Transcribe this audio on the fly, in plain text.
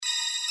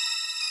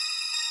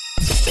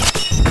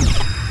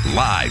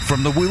Live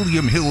from the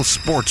William Hill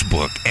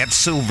Sportsbook at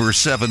Silver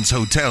Sevens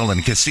Hotel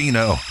and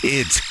Casino,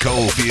 it's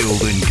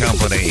Cofield and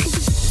Company.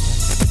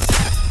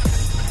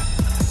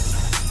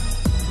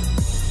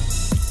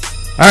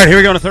 All right, here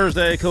we go on a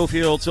Thursday.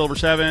 Cofield, Silver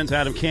Sevens.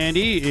 Adam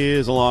Candy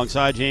is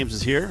alongside. James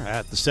is here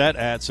at the set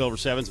at Silver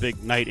Sevens.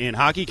 Big night in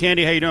hockey.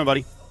 Candy, how you doing,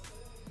 buddy?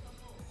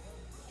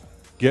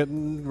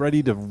 Getting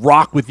ready to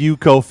rock with you,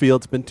 Cofield.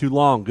 It's been too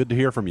long. Good to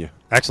hear from you.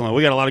 Excellent.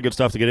 We got a lot of good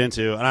stuff to get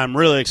into, and I'm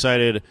really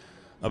excited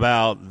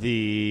about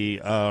the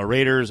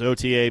Raiders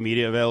OTA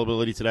media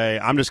availability today.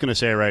 I'm just going to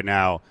say right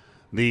now,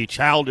 the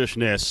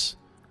childishness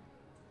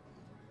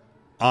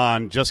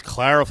on just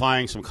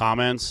clarifying some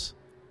comments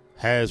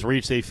has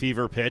reached a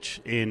fever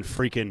pitch in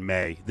freaking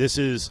May. This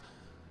is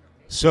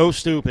so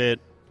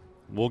stupid.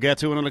 We'll get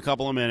to it in a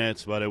couple of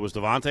minutes, but it was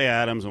Davante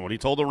Adams and what he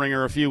told the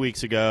Ringer a few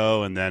weeks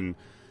ago, and then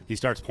he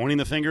starts pointing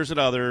the fingers at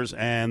others,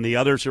 and the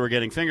others who are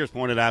getting fingers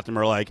pointed at them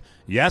are like,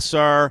 yes,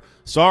 sir,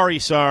 sorry,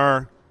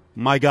 sir.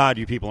 My God,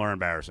 you people are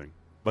embarrassing.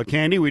 But,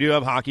 Candy, we do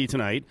have hockey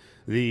tonight.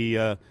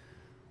 The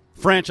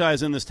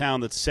franchise in this town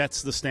that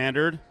sets the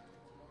standard,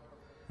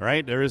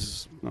 right? There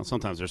is, well,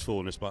 sometimes there's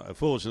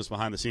foolishness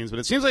behind the scenes, but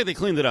it seems like they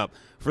cleaned it up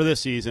for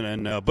this season.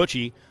 And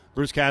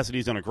Bruce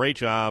Cassidy's done a great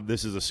job.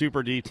 This is a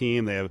super D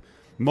team. They have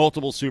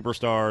multiple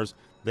superstars.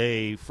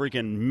 They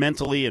freaking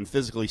mentally and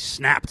physically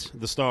snapped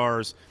the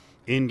Stars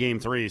in Game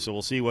 3. So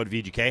we'll see what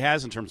VGK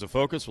has in terms of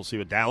focus. We'll see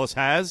what Dallas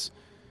has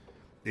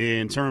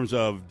in terms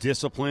of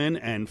discipline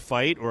and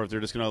fight, or if they're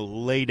just going to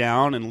lay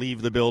down and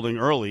leave the building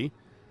early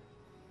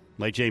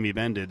like Jamie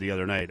Benn did the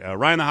other night.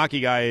 Ryan the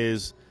Hockey Guy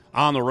is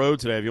on the road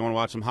today. If you want to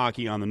watch some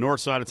hockey on the north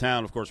side of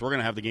town, of course, we're going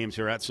to have the games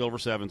here at Silver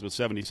Sevens with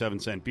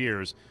 77-cent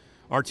beers.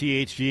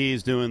 RTHG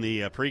is doing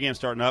the pregame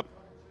starting up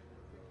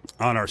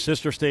on our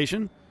sister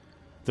station,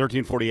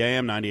 1340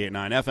 AM,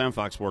 98.9 FM,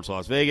 Fox Sports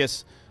Las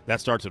Vegas. That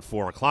starts at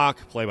 4 o'clock.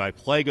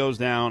 Play-by-play goes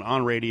down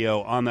on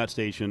radio on that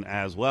station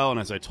as well.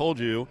 And as I told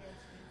you,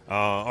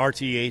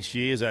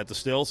 RTHG is at the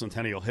Still,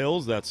 Centennial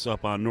Hills. That's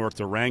up on North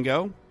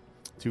Durango,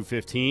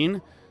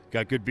 215.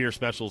 Got good beer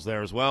specials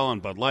there as well on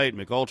Bud Light,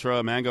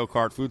 McUltra, Mango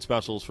Cart, food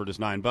specials for just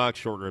 $9,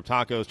 short rib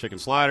tacos, chicken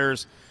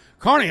sliders,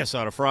 carne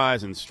asada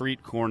fries, and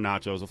street corn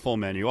nachos, a full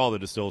menu. All the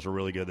distills are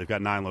really good. They've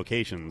got 9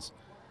 locations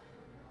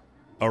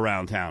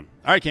around town.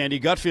 All right, Candy,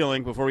 gut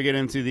feeling before we get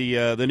into the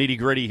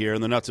nitty-gritty here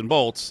and the nuts and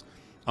bolts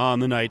on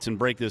the Knights and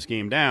break this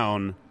game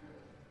down.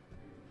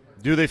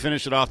 Do they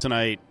finish it off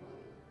tonight?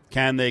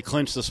 Can they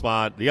clinch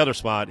the other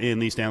spot in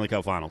the Stanley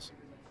Cup Finals?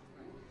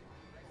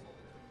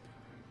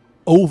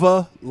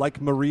 Ova like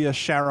Maria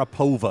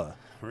Sharapova.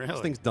 Really?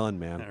 This thing's done,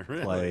 man.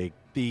 Really? Like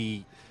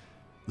the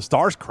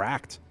Stars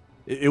cracked.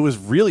 It was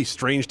really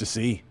strange to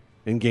see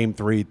in Game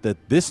 3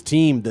 that this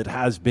team that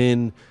has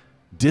been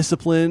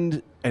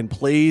disciplined and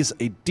plays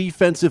a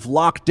defensive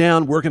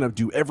lockdown, we're going to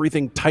do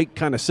everything tight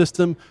kind of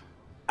system,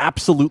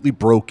 absolutely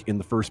broke in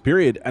the first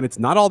period. And it's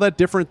not all that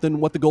different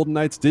than what the Golden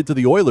Knights did to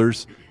the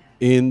Oilers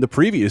in the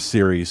previous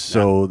series.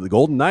 So the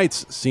Golden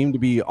Knights seem to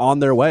be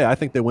on their way. I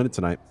think they win it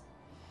tonight.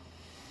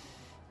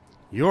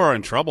 You are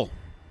in trouble.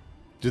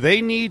 Do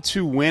they need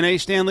to win a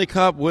Stanley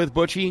Cup with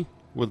Butchie,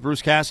 with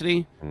Bruce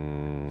Cassidy,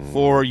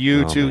 for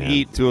you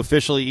to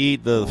officially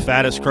eat the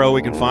fattest crow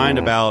we can find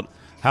about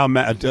how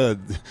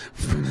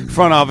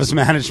front office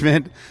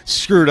management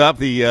screwed up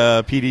the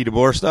PD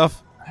DeBoer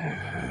stuff?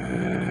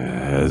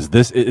 Is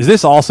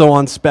this also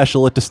on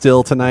special at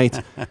Distill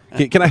tonight?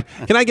 Can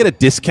I get a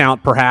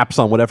discount perhaps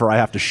on whatever I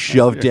have to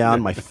shove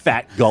down my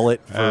fat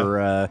gullet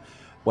for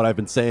what I've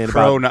been saying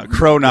crow about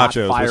nachos not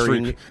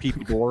firing Pete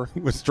DeBoer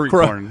with street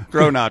corn?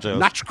 Crow nachos,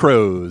 Nach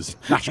crows.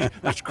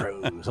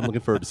 I'm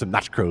looking forward to some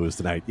Nach crows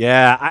tonight.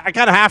 Yeah, I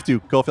kind of have to,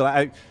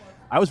 Cofield.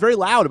 I was very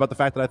loud about the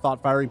fact that I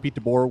thought firing Pete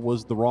DeBoer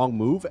was the wrong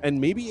move, and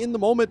maybe in the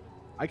moment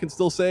I can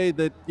still say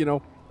that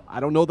I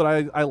don't know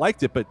that I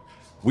liked it, but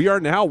we are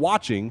now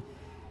watching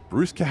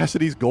Bruce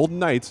Cassidy's Golden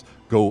Knights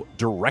go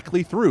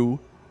directly through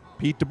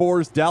Pete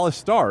DeBoer's Dallas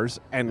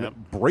Stars and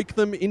break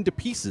them into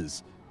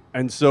pieces.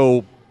 And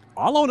so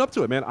I'll own up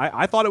to it, man.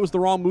 I thought it was the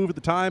wrong move at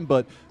the time,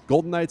 but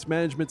Golden Knights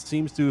management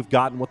seems to have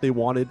gotten what they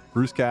wanted.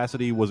 Bruce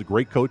Cassidy was a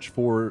great coach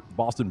for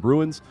Boston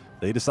Bruins.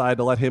 They decided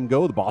to let him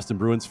go. The Boston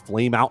Bruins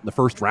flame out in the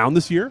first round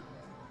this year.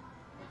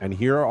 And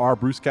here are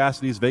Bruce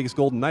Cassidy's Vegas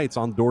Golden Knights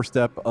on the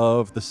doorstep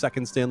of the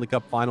second Stanley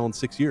Cup final in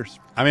 6 years.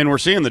 I mean, we're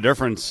seeing the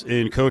difference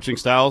in coaching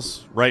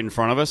styles right in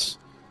front of us.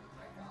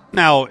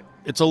 Now,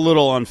 it's a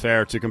little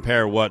unfair to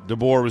compare what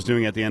DeBoer was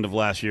doing at the end of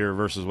last year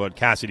versus what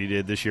Cassidy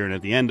did this year and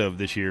at the end of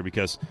this year,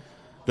 because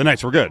the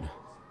Knights were good.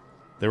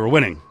 They were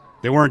winning.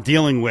 They weren't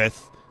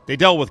they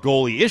dealt with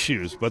goalie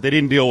issues, but they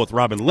didn't deal with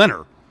Robin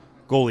Lehner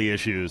goalie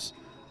issues.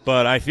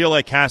 But I feel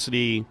like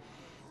Cassidy,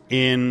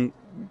 in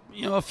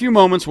a few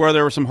moments where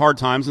there were some hard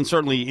times and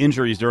certainly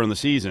injuries during the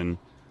season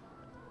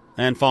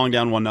and falling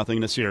down 1-0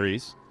 in a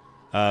series,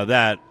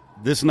 that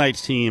this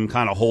Knights team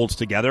kind of holds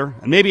together.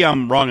 And maybe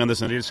I'm wrong on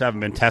this and they just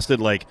haven't been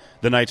tested like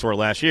the Knights were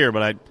last year,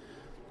 but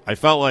I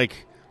felt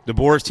like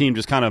DeBoer's team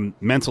just kind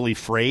of mentally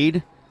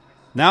frayed.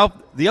 Now,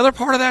 the other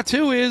part of that,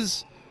 too,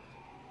 is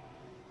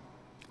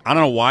I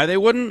don't know why they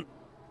wouldn't,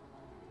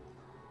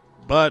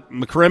 But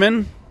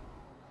McCrimmon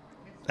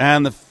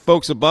and the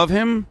folks above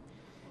him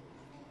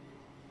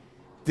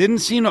didn't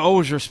seem to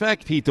always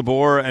respect Pete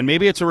DeBoer, and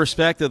maybe it's a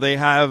respect that they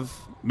have.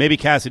 Maybe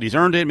Cassidy's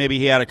earned it. Maybe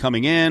he had it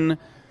coming in.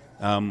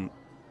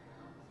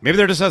 Maybe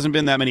there just hasn't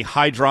been that many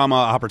high-drama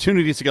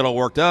opportunities to get all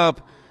worked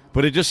up,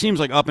 but it just seems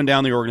like up and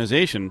down the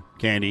organization,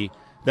 Candy,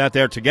 that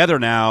they're together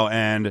now,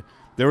 and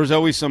there was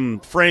always some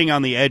fraying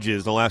on the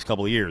edges the last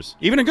couple of years,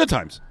 even in good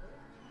times.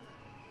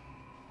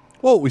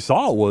 Well, what we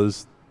saw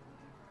was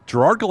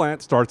Gerard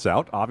Gallant starts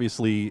out.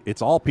 Obviously,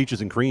 it's all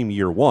peaches and cream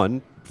year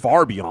one,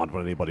 far beyond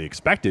what anybody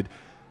expected.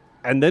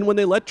 And then when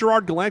they let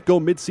Gerard Gallant go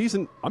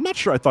midseason, I'm not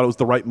sure I thought it was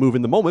the right move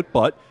in the moment,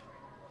 but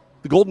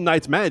the Golden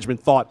Knights management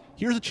thought,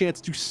 here's a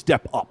chance to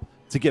step up,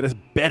 to get a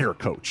better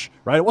coach,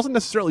 right? It wasn't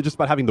necessarily just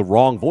about having the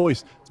wrong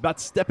voice. It's about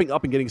stepping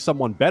up and getting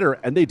someone better,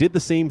 and they did the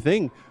same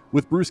thing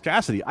with Bruce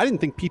Cassidy. I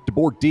didn't think Pete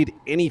DeBoer did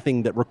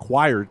anything that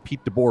required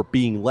Pete DeBoer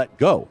being let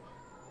go.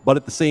 But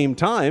at the same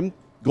time,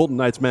 Golden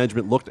Knights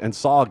management looked and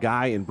saw a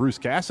guy in Bruce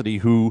Cassidy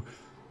who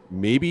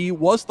maybe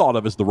was thought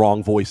of as the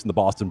wrong voice in the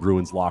Boston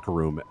Bruins locker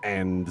room,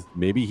 and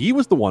maybe he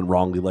was the one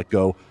wrongly let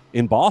go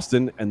in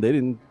Boston, and they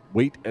didn't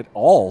wait at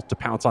all to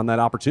pounce on that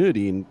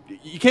opportunity. And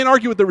you can't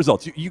argue with the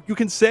results. You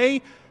can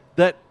say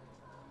that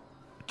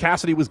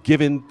Cassidy was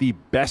given the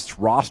best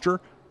roster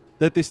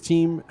that this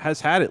team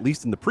has had, at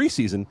least in the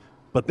preseason,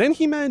 but then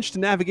he managed to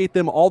navigate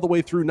them all the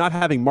way through, not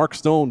having Mark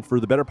Stone for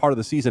the better part of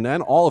the season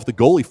and all of the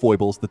goalie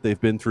foibles that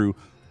they've been through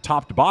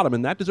top to bottom,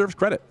 and that deserves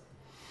credit.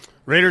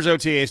 Raiders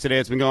OTAs today.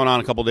 It's been going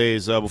on a couple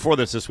days before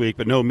this week,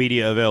 but no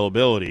media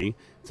availability.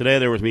 Today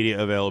there was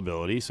media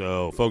availability,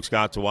 so folks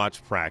got to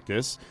watch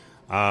practice.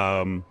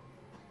 At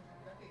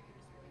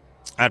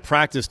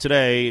practice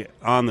today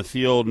on the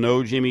field,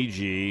 no Jimmy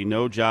G,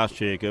 no Josh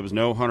Jacobs,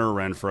 no Hunter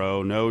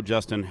Renfroe, no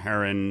Justin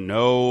Herron,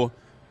 no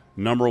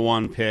number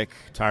one pick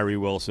Tyree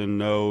Wilson,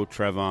 no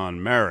Trevon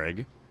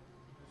Merrick.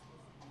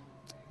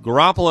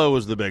 Garoppolo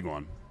was the big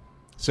one.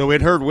 So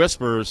we'd heard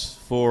whispers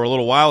for a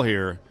little while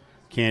here,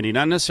 Candy,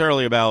 not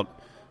necessarily about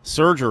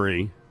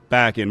surgery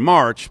back in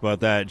March,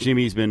 but that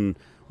Jimmy's been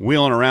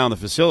wheeling around the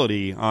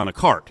facility on a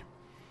cart.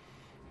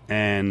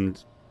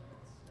 And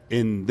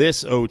in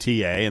this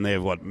OTA, and they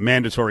have,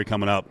 mandatory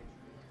coming up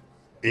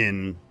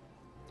in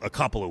a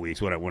couple of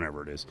weeks,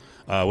 whenever it is.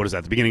 What is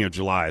that, the beginning of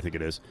July, I think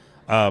it is.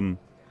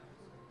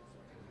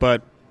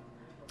 But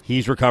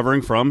he's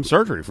recovering from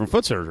surgery, from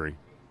foot surgery.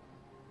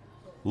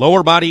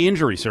 Lower body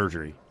injury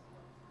surgery.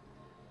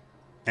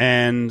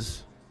 And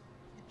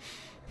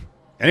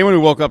anyone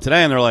who woke up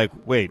today and they're like,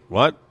 wait,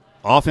 what?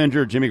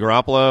 Off-injured Jimmy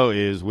Garoppolo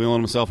is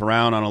wheeling himself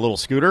around on a little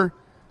scooter?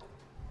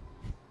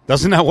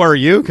 Doesn't that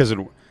worry you? Because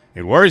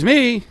it worries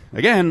me.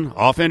 Again,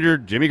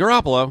 off-injured Jimmy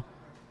Garoppolo.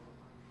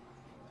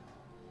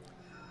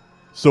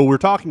 So we're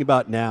talking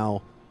about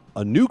now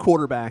a new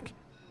quarterback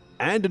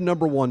and a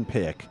number one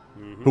pick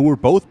who were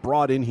both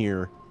brought in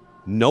here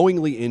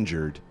knowingly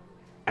injured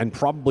and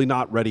probably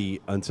not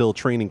ready until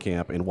training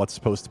camp in what's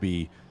supposed to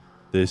be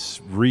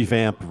this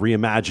revamp,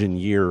 reimagine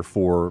year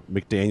for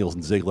McDaniels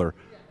and Ziegler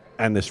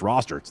and this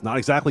roster. It's not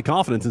exactly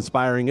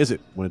confidence-inspiring, is it?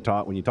 When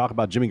you talk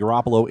about Jimmy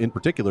Garoppolo in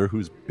particular,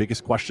 whose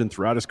biggest question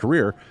throughout his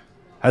career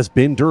has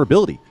been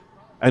durability.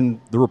 And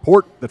the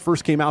report that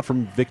first came out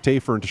from Vic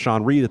Tafur and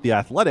Deshaun Reed at The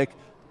Athletic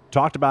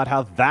talked about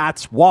how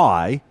that's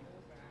why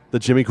the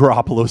Jimmy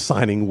Garoppolo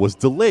signing was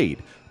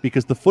delayed,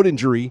 because the foot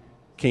injury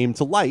came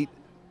to light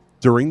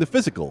during the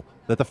physical,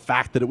 that the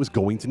fact that it was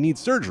going to need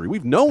surgery.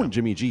 We've known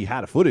Jimmy G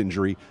had a foot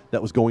injury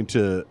that was going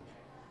to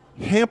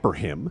hamper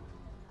him.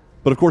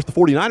 But, of course, the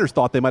 49ers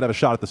thought they might have a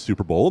shot at the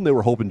Super Bowl, and they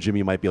were hoping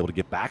Jimmy might be able to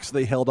get back, so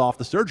they held off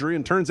the surgery.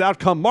 And turns out,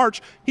 come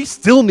March, he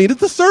still needed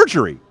the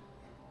surgery.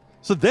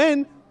 So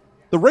then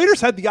the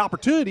Raiders had the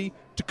opportunity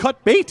to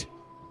cut bait.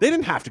 They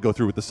didn't have to go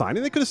through with the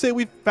signing. They could have said,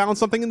 we found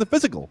something in the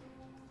physical.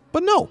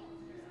 But no,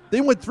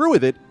 they went through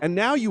with it, and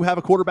now you have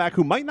a quarterback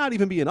who might not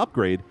even be an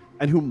upgrade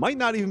and who might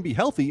not even be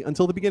healthy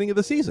until the beginning of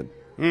the season.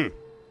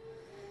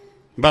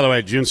 By the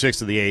way, June 6th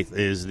to the 8th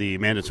is the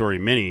mandatory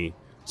mini.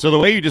 So the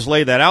way you just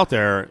laid that out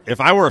there, if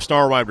I were a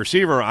star wide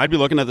receiver, I'd be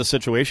looking at the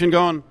situation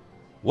going,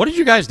 what did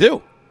you guys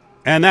do?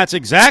 And that's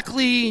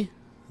exactly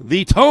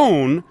the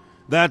tone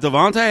that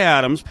Davante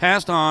Adams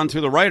passed on to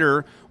the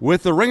writer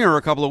with the Ringer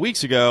a couple of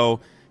weeks ago.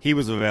 He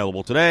was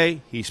available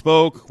today. He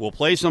spoke. We'll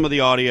play some of the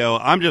audio.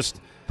 I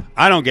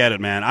don't get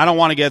it, man. I don't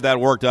want to get that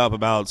worked up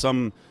about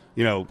some,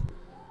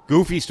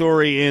 goofy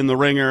story in the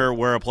Ringer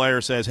where a player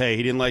says, hey,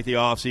 he didn't like the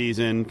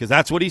offseason, because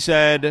that's what he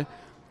said.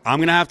 I'm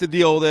going to have to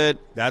deal with it.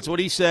 That's what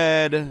he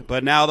said.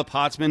 But now the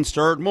pot's been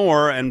stirred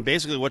more, and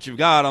basically what you've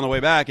got on the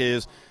way back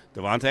is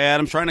Davante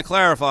Adams trying to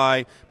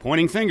clarify,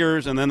 pointing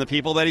fingers, and then the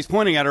people that he's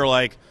pointing at are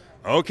like,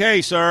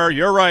 okay, sir,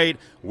 you're right.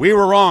 We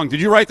were wrong.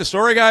 Did you write the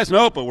story, guys?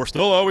 Nope, but we're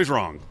still always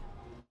wrong.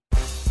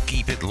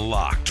 Keep it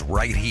locked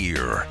right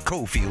here.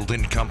 Cofield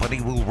and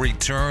Company will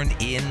return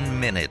in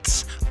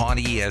minutes on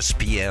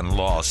ESPN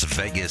Las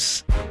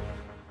Vegas.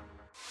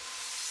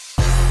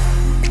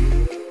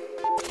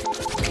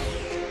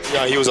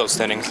 Yeah, he was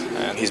outstanding,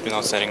 and he's been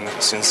outstanding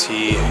since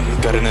he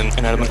got in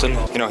Edmonton.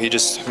 You know, he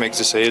just makes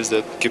the saves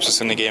that keeps us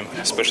in the game,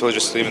 especially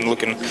just even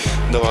looking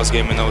the last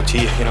game in OT.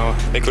 You know,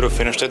 they could have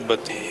finished it,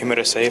 but he made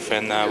a save,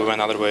 and we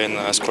went another way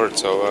and scored.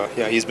 So,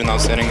 yeah, he's been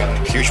outstanding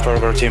and a huge part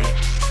of our team.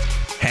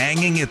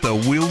 Hanging at the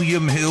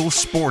William Hill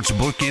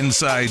Sportsbook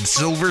inside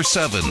Silver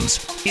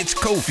Sevens, it's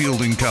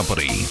Cofield and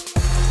Company.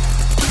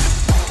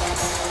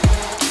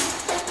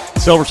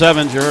 Silver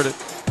Sevens, you heard it.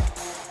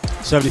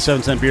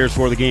 77-cent beers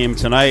for the game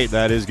tonight.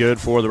 That is good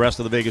for the rest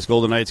of the Vegas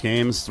Golden Knights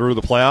games through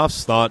the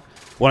playoffs. Thought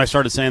when I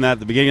started saying that at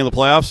the beginning of the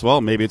playoffs,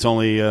 well, maybe it's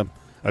only a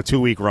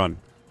 2-week run,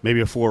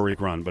 maybe a 4-week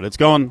run, but it's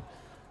been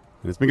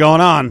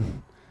going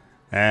on.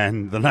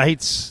 And the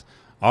Knights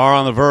are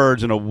on the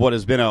verge of what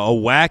has been a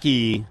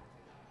wacky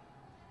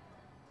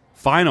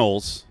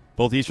finals,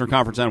 both Eastern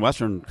Conference and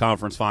Western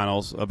Conference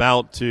finals,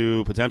 about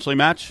to potentially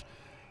match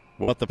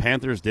what the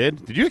Panthers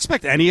did. Did you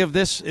expect any of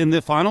this in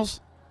the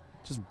finals?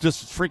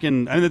 Just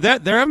freaking. I mean,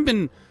 there haven't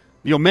been,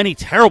 many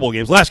terrible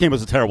games. Last game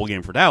was a terrible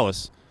game for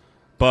Dallas,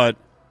 but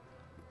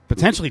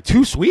potentially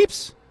 2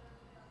 sweeps.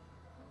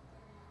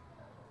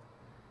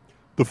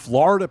 The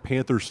Florida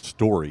Panthers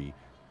story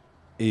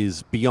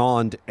is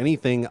beyond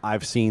anything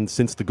I've seen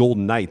since the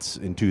Golden Knights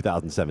in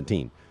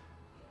 2017.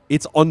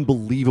 It's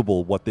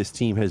unbelievable what this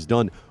team has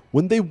done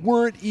when they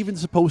weren't even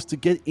supposed to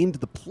get into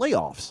the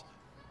playoffs.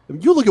 I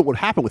mean, you look at what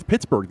happened with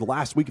Pittsburgh the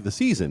last week of the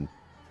season,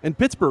 and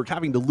Pittsburgh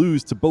having to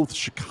lose to both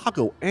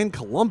Chicago and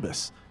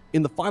Columbus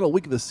in the final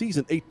week of the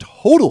season, a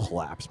total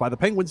collapse by the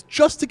Penguins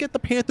just to get the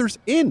Panthers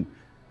in.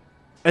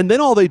 And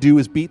then all they do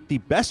is beat the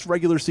best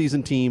regular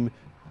season team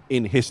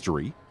in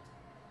history,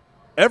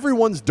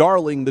 everyone's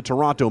darling, the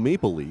Toronto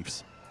Maple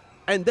Leafs,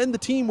 and then the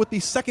team with the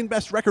second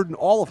best record in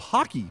all of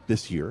hockey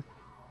this year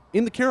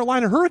in the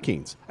Carolina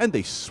Hurricanes, and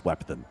they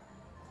swept them.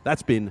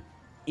 That's been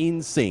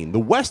insane. The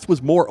West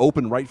was more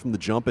open right from the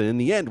jump, and in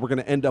the end, we're going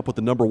to end up with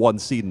the number 1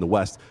 seed in the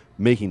West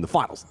making the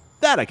finals.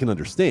 That I can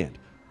understand,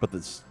 but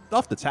the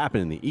stuff that's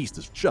happened in the East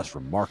is just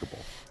remarkable.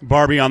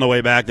 Barbie on the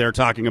way back there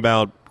talking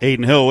about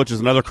Aiden Hill, which is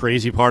another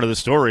crazy part of the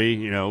story.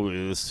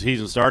 The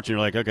season starts, and you're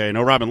like, okay,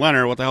 no Robin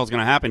Leonard. What the hell's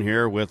going to happen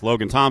here with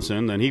Logan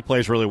Thompson? Then he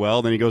plays really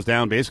well. Then he goes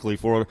down basically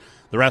for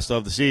the rest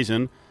of the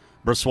season.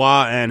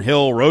 Brossoit and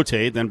Hill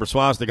rotate. Then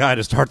Brossoit's the guy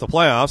to start the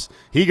playoffs.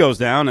 He goes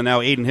down, and now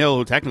Aiden Hill,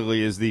 who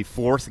technically is the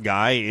 4th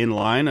guy in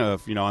line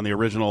of, on the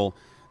original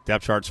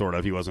depth chart, sort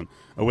of. He wasn't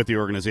with the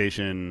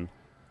organization.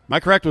 Am I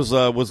correct? Was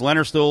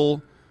Leonard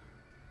still?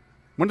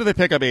 When did they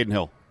pick up Aiden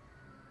Hill?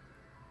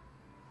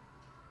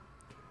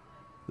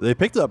 They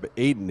picked up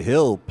Aiden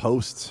Hill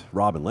post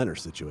Robin Leonard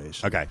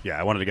situation. Okay, yeah,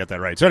 I wanted to get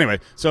that right. So anyway,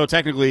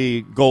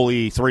 technically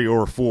goalie 3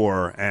 or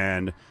 4,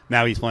 and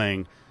now he's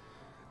playing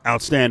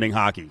outstanding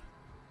hockey.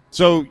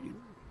 So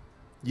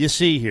you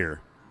see here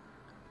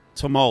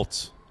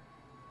tumult,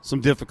 some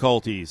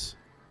difficulties,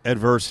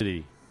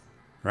 adversity,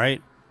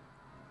 right?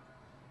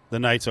 The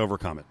Knights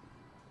overcome it.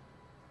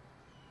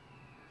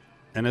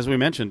 And as we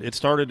mentioned, it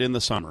started in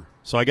the summer.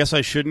 So I guess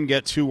I shouldn't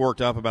get too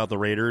worked up about the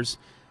Raiders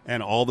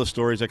and all the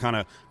stories that kind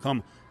of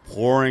come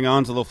pouring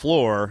onto the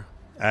floor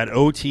at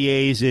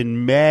OTAs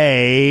in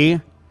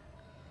May.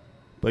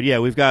 But yeah,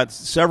 we've got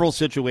several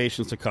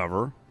situations to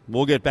cover.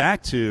 We'll get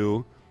back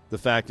to the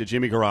fact that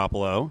Jimmy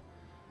Garoppolo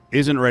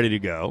isn't ready to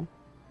go.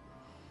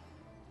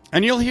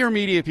 And you'll hear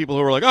media people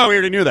who are like, oh, we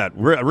already knew that.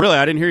 Really,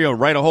 I didn't hear you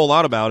write a whole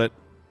lot about it.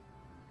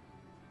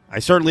 I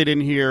certainly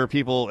didn't hear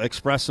people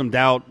express some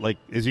doubt, like,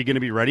 is he going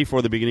to be ready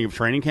for the beginning of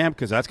training camp?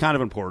 Because that's kind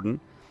of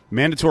important.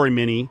 Mandatory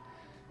mini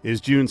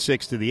is June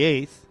 6th to the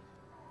 8th.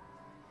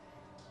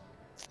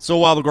 So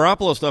while the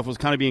Garoppolo stuff was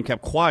kind of being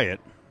kept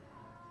quiet,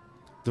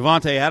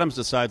 Davante Adams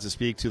decides to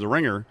speak to The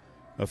Ringer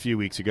a few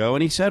weeks ago,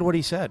 and he said what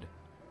he said.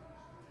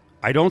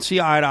 I don't see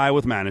eye to eye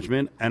with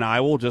management, and I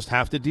will just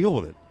have to deal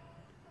with it.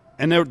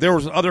 And there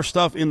was other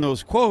stuff in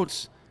those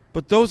quotes,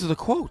 but those are the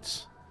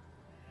quotes.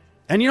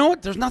 And you know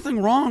what? There's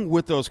nothing wrong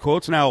with those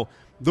quotes. Now,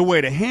 the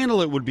way to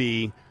handle it would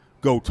be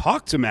go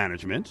talk to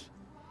management,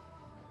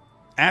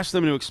 ask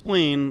them to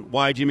explain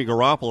why Jimmy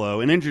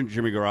Garoppolo, an injured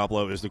Jimmy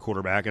Garoppolo, is the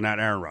quarterback and not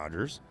Aaron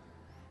Rodgers,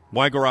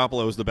 why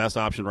Garoppolo is the best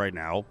option right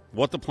now,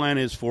 what the plan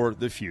is for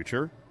the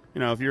future.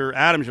 If you're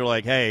Adams, you're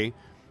like, hey,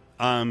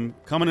 I'm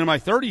coming in my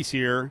 30s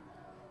here.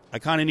 I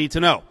kind of need to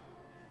know,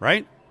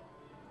 right?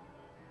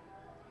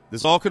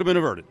 This all could have been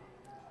averted.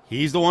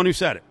 He's the one who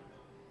said it.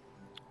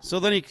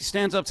 So then he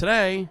stands up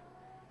today,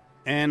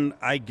 and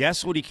I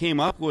guess what he came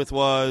up with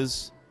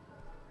was,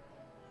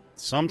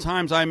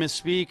 sometimes I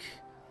misspeak.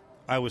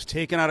 I was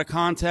taken out of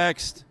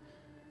context.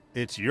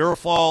 It's your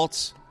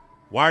fault.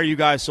 Why are you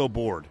guys so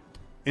bored?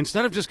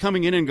 Instead of just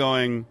coming in and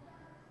going,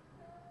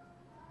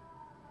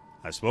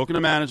 I've spoken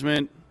to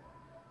management.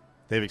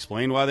 They've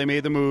explained why they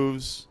made the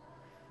moves.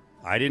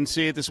 I didn't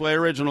see it this way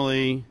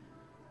originally,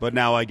 but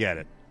now I get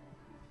it.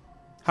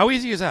 How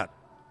easy is that?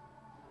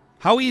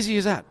 How easy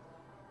is that?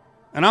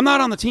 And I'm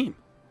not on the team.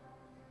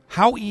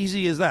 How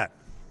easy is that?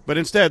 But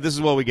instead, this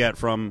is what we get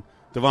from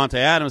Davante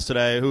Adams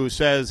today, who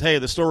says, hey,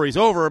 the story's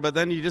over, but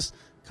then you just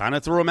kind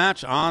of threw a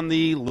match on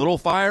the little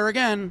fire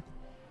again.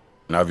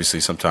 And obviously,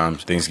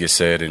 sometimes things get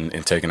said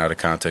and taken out of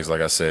context, like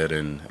I said,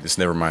 and it's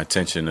never my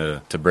intention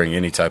to bring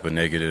any type of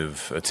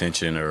negative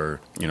attention or,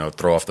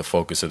 throw off the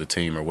focus of the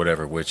team or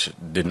whatever, which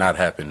did not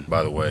happen,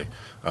 by the way.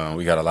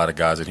 We got a lot of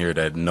guys in here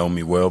that know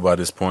me well by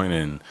this point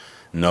and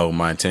know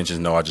my intentions.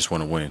 No, I just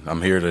want to win.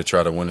 I'm here to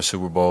try to win the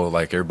Super Bowl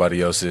like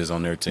everybody else is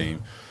on their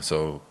team.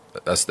 So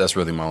that's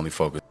really my only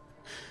focus.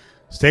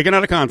 It's taken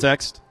out of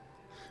context.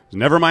 It was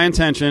never my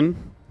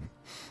intention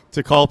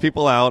to call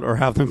people out or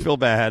have them feel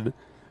bad.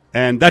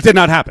 And that did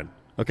not happen.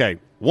 Okay,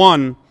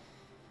 one,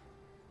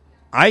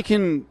 I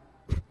can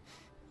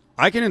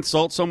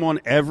insult someone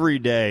every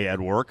day at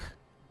work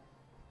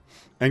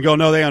and go,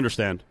 no, they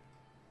understand.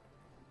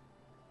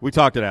 We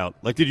talked it out.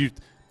 Like, did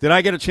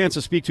I get a chance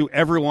to speak to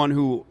everyone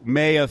who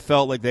may have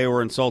felt like they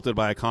were insulted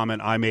by a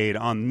comment I made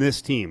on this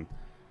team?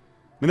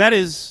 I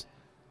mean,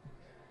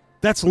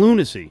 that's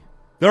lunacy.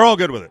 They're all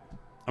good with it.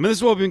 I mean, this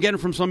is what we've been getting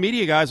from some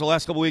media guys the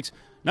last couple weeks.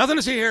 Nothing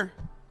to see here.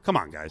 Come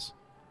on, guys.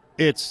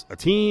 It's a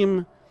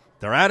team.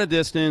 They're at a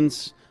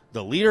distance.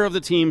 The leader of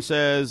the team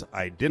says,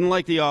 I didn't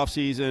like the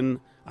offseason.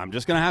 I'm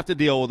just going to have to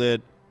deal with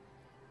it.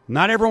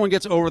 Not everyone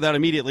gets over that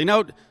immediately.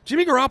 Now,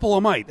 Jimmy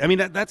Garoppolo might. I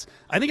mean, I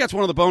think that's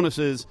one of the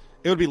bonuses.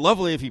 It would be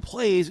lovely if he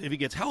plays, if he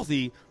gets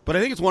healthy, but I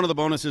think it's one of the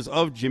bonuses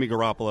of Jimmy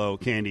Garoppolo,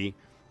 Candy,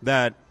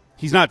 that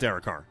he's not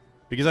Derek Carr.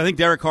 Because I think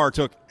Derek Carr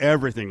took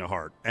everything to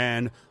heart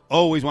and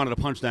always wanted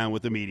to punch down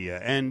with the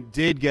media and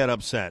did get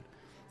upset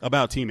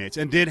about teammates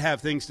and did have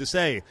things to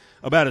say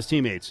about his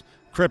teammates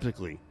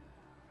cryptically.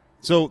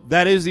 So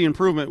that is the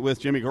improvement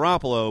with Jimmy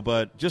Garoppolo,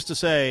 but just to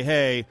say,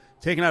 hey,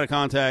 taken out of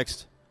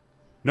context,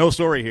 no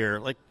story here,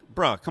 like,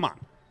 bruh, come on.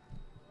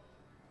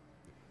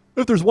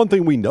 If there's one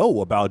thing we know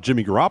about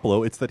Jimmy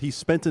Garoppolo, it's that he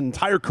spent an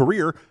entire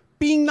career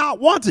being not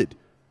wanted.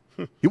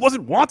 He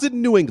wasn't wanted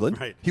in New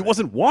England. He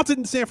wasn't wanted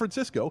in San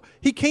Francisco.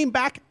 He came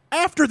back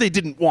after they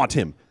didn't want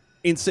him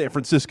in San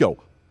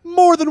Francisco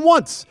more than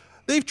once.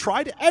 They've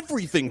tried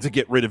everything to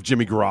get rid of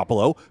Jimmy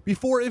Garoppolo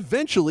before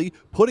eventually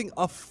putting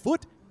a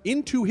foot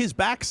into his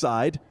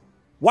backside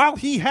while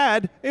he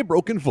had a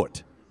broken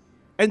foot.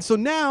 And so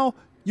now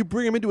you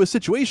bring him into a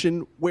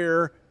situation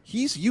where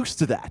he's used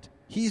to that.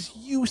 He's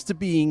used to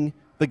being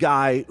the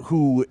guy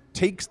who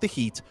takes the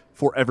heat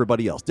for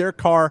everybody else. Derek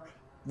Carr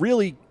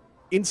really,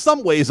 in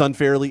some ways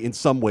unfairly, in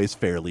some ways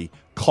fairly,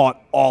 caught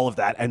all of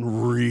that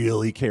and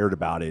really cared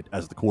about it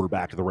as the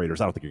quarterback of the Raiders.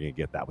 I don't think you're going to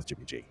get that with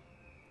Jimmy G.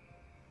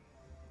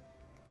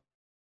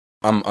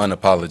 I'm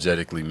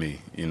unapologetically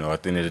me.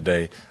 At the end of the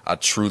day, I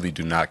truly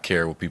do not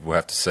care what people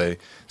have to say.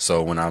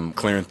 So when I'm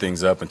clearing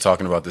things up and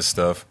talking about this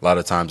stuff, a lot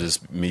of times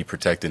it's me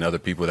protecting other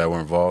people that were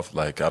involved.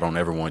 Like, I don't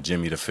ever want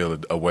Jimmy to feel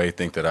a way,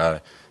 think that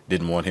I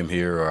didn't want him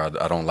here or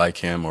I don't like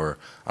him, or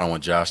I don't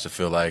want Josh to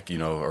feel like,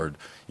 I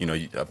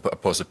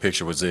post a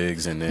picture with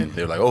Ziggs and then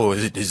they're like, oh,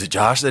 is it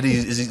Josh that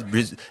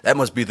that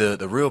must be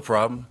the real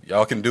problem.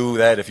 Y'all can do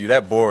that if you're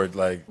that bored,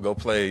 like, go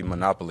play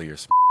Monopoly or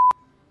something.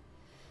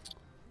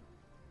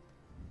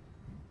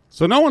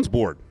 So no one's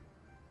bored.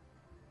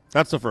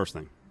 That's the first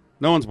thing.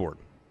 No one's bored.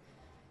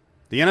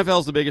 The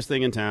NFL is the biggest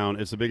thing in town.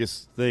 It's the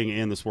biggest thing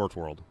in the sports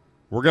world.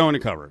 We're going to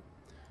cover it.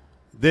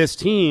 This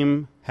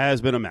team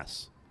has been a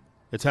mess.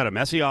 It's had a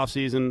messy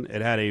offseason.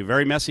 It had a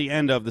very messy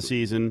end of the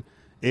season.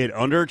 It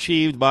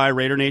underachieved by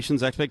Raider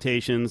Nation's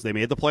expectations. They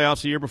made the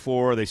playoffs the year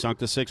before. They sunk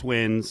to 6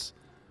 wins.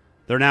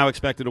 They're now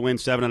expected to win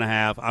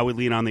 7.5. I would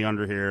lean on the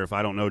under here if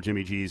I don't know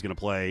Jimmy G is going to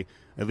play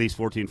at least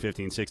 14,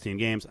 15, 16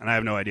 games, and I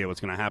have no idea what's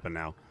going to happen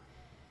now.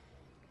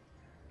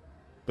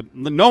 But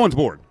no one's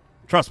bored.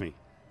 Trust me.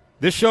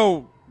 This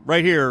show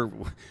right here,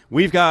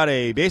 we've got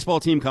a baseball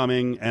team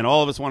coming, and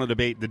all of us want to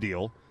debate the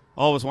deal.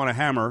 All of us want to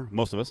hammer,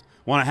 most of us,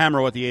 want to hammer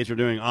what the A's are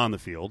doing on the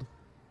field.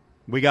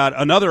 We got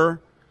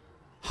another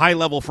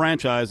high-level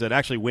franchise that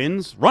actually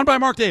wins, run by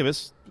Mark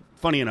Davis,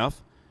 funny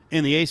enough,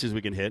 in the aces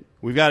we can hit.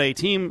 We've got a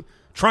team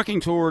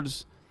trucking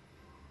towards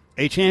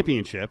a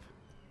championship.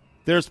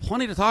 There's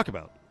plenty to talk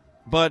about.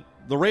 But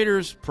the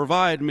Raiders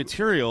provide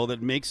material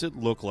that makes it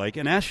look like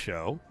an S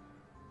show.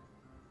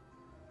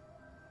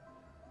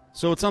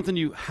 So it's something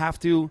you have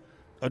to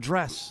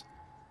address.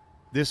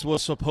 This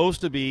was supposed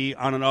to be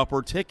on an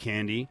upward tick,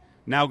 Candy,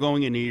 now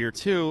going into year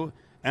 2.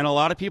 And a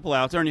lot of people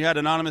out there, and you had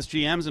anonymous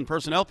GMs and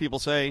personnel people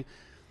say,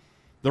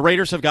 the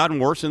Raiders have gotten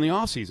worse in the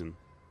offseason.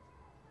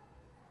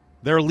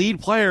 Their lead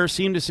player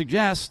seemed to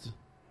suggest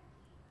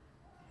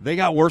they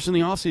got worse in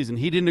the offseason.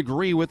 He didn't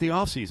agree with the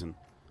offseason.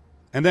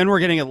 And then we're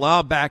getting it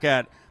lobbed back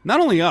at not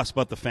only us,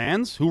 but the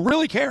fans who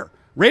really care.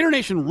 Raider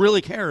Nation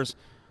really cares.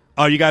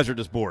 Oh, you guys are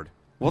just bored.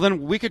 Well,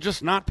 then we could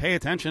just not pay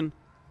attention.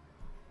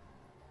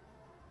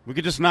 We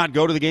could just not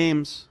go to the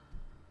games.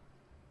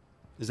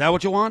 Is that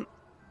what you want?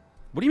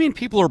 What do you mean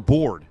people are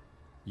bored?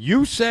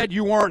 You said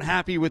you weren't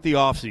happy with the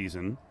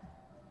offseason.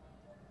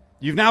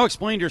 You've now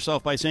explained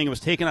yourself by saying it was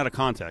taken out of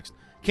context.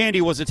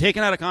 Candy, was it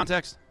taken out of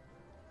context?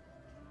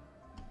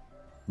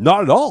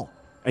 Not at all.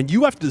 And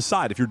you have to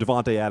decide, if you're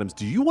Davante Adams,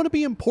 do you want to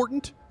be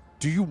important?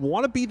 Do you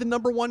want to be the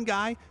number one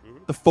guy,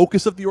 the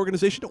focus of the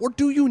organization, or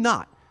do you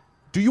not?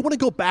 Do you want to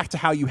go back to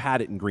how you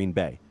had it in Green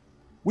Bay?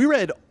 We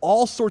read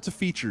all sorts of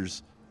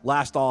features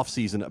last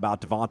offseason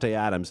about Davante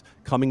Adams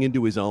coming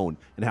into his own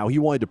and how he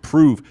wanted to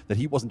prove that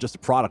he wasn't just a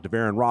product of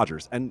Aaron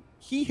Rodgers. And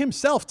he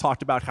himself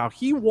talked about how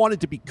he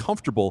wanted to be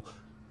comfortable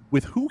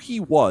with who he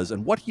was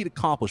and what he'd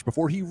accomplished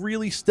before he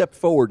really stepped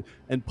forward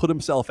and put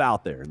himself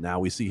out there. And now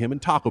we see him in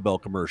Taco Bell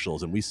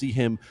commercials, and we see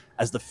him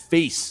as the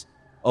face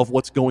of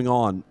what's going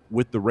on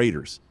with the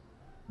Raiders.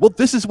 Well,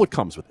 this is what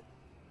comes with it.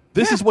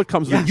 This is what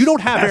comes with it. You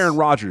don't have Aaron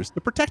Rodgers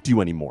to protect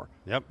you anymore.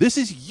 Yep. This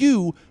is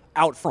you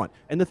out front.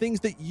 And the things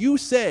that you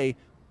say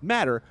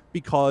matter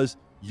because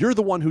you're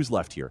the one who's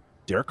left here.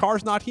 Derek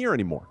Carr's not here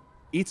anymore.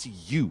 It's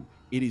you.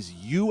 It is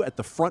you at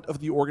the front of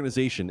the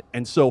organization.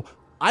 And so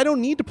I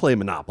don't need to play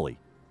Monopoly.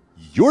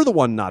 You're the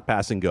one not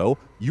passing go.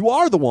 You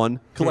are the one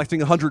collecting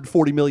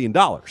 $140 million.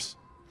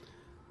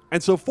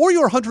 And so for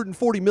your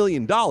 $140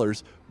 million,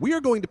 we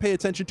are going to pay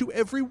attention to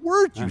every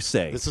word you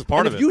say. This is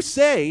part of it. If you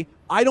say,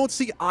 I don't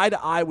see eye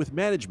to eye with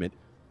management,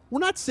 we're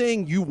not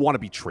saying you want to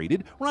be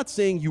traded. We're not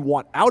saying you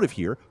want out of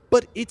here,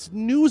 but it's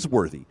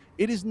newsworthy.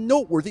 It is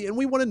noteworthy, and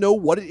we want to know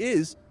what it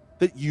is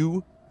that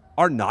you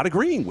are not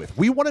agreeing with.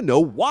 We want to know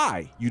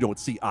why you don't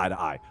see eye to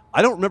eye.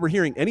 I don't remember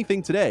hearing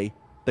anything today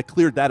that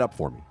cleared that up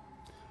for me.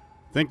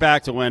 Think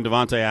back to when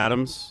Davante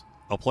Adams,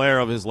 a player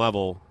of his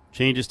level,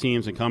 changes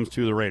teams and comes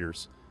to the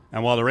Raiders.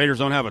 And while the Raiders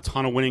don't have a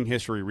ton of winning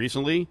history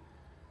recently,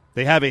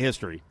 they have a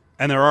history,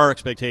 and there are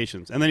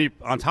expectations. And then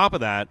on top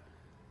of that,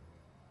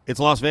 it's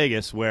Las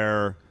Vegas,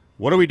 where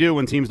what do we do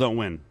when teams don't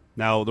win?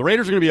 Now, the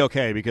Raiders are going to be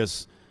okay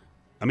because,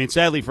 I mean,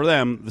 sadly for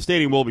them, the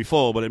stadium will be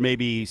full, but it may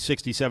be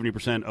 60,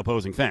 70%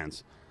 opposing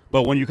fans.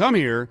 But when you come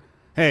here,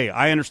 hey,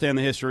 I understand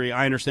the history.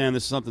 I understand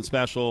this is something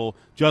special.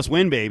 Just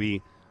win,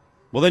 baby.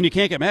 Well, then you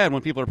can't get mad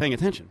when people are paying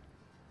attention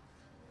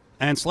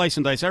and slice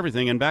and dice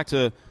everything. And back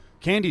to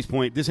Candy's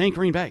point, this ain't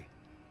Green Bay.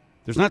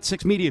 There's not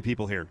 6 media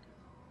people here.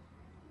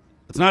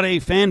 It's not a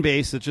fan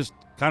base that's just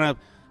kind of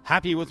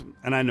happy with,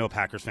 and I know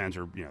Packers fans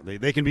are,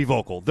 they can be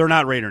vocal. They're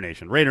not Raider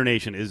Nation. Raider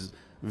Nation is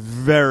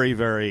very,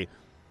 very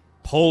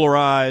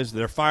polarized.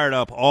 They're fired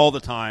up all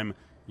the time.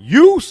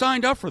 You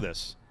signed up for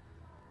this.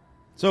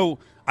 So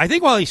I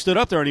think while he stood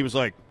up there and he was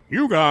like,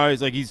 you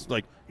guys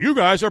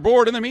are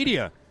bored in the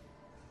media.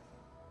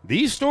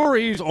 These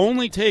stories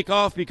only take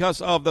off because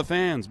of the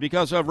fans,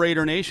 because of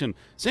Raider Nation.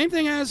 Same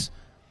thing as,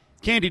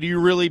 Candy, do you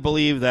really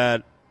believe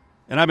that,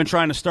 and I've been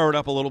trying to stir it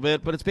up a little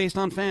bit, but it's based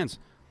on fans.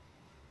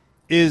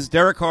 Is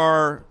Derek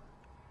Carr's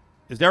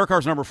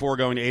number 4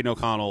 going to Aiden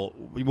O'Connell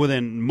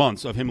within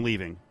months of him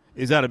leaving?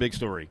 Is that a big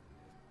story?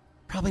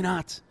 Probably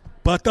not.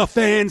 But the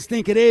fans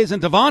think it is,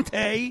 and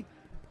Davante,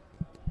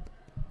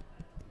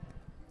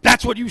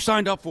 that's what you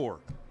signed up for.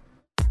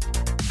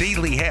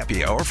 Daily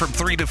happy hour from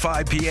 3 to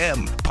 5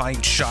 p.m.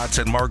 Pint shots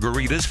and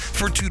margaritas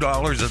for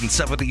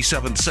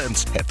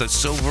 $2.77 at the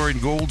Silver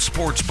and Gold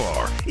Sports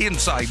Bar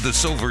inside the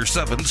Silver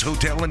Sevens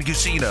Hotel and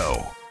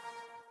Casino.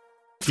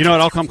 You know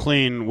what? I'll come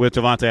clean with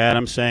Davante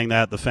Adams saying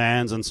that the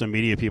fans and some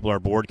media people are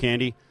bored,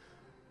 Candy,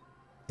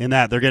 in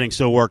that they're getting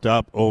so worked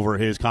up over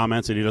his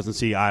comments that he doesn't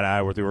see eye to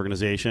eye with the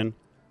organization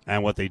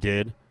and what they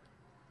did,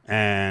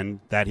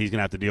 and that he's going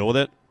to have to deal with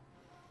it.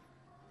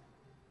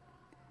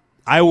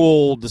 I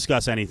will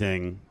discuss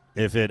anything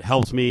if it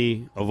helps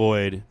me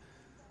avoid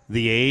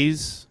the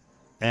A's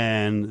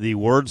and the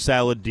word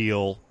salad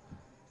deal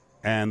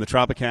and the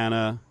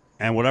Tropicana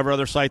and whatever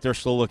other site they're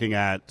still looking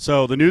at.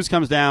 So the news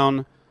comes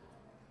down.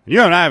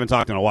 You and I haven't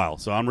talked in a while,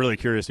 so I'm really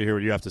curious to hear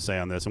what you have to say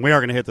on this. And we are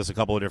going to hit this a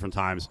couple of different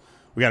times.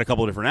 We got a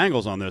couple of different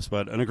angles on this,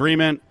 but an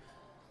agreement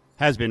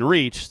has been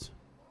reached.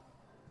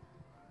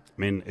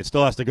 I mean, it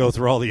still has to go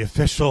through all the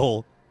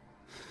official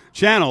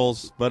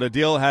channels, but a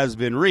deal has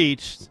been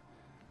reached.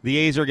 The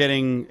A's are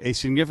getting a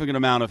significant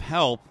amount of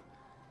help,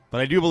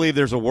 but I do believe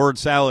there's a word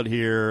salad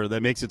here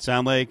that makes it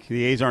sound like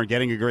the A's aren't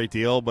getting a great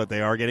deal, but they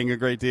are getting a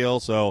great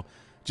deal. So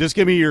just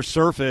give me your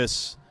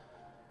surface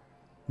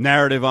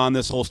narrative on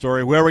this whole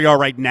story, where we are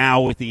right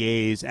now with the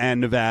A's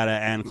and Nevada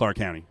and Clark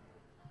County.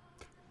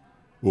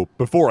 Well,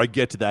 before I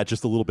get to that,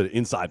 just a little bit of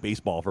inside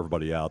baseball for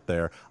everybody out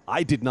there.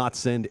 I did not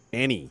send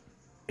any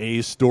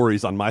A's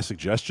stories on my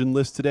suggestion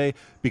list today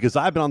because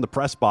I've been on the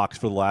press box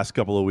for the last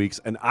couple of weeks,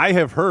 and I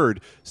have heard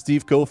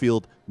Steve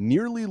Cofield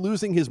nearly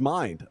losing his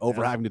mind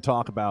over having to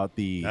talk about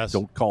the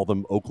don't call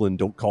them Oakland,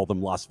 don't call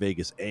them Las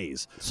Vegas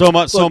A's. So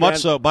much so,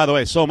 by the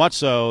way, so much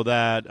so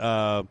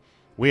that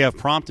we have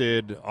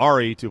prompted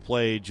Ari to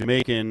play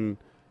Jamaican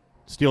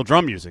steel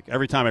drum music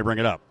every time I bring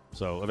it up.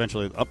 So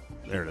eventually,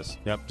 there it is.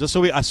 Yep, just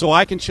so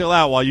I can chill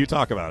out while you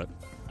talk about it.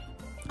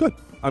 Good.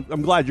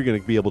 I'm glad you're going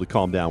to be able to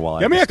calm doon while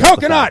I give me a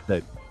coconut.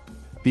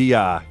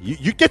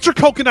 You get your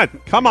coconut.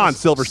 Come on,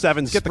 Silver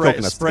Sevens, get the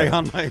coconut. Spray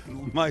on my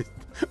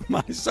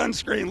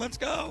sunscreen. Let's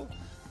go.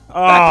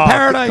 Back to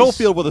paradise.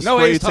 Cofield with a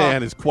spray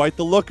tan is quite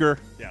the looker.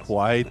 Yes.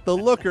 Quite the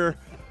looker.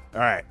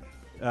 All right.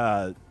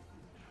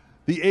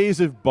 The A's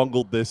have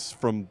bungled this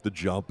from the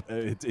jump.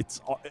 It's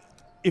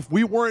if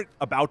we weren't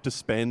about to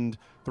spend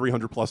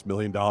 $300+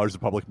 million of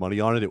public money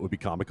on it, it would be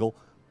comical.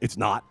 It's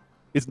not.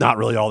 It's not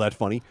really all that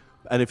funny.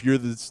 And if you're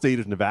the state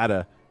of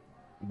Nevada,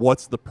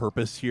 what's the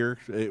purpose here?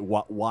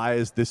 Why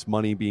is this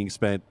money being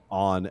spent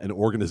on an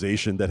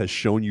organization that has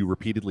shown you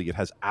repeatedly it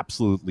has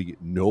absolutely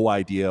no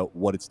idea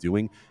what it's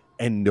doing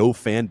and no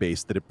fan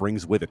base that it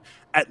brings with it?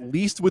 At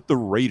least with the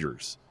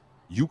Raiders,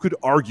 you could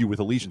argue with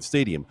Allegiant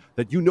Stadium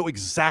that you know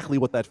exactly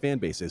what that fan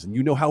base is, and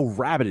you know how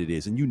rabid it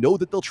is, and you know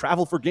that they'll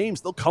travel for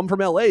games. They'll come from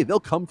LA, they'll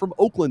come from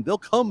Oakland, they'll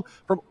come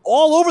from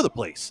all over the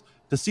place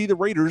to see the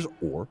Raiders,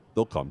 or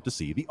they'll come to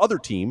see the other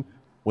team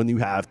when you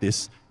have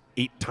this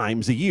 8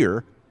 times a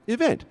year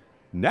event.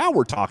 Now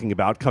we're talking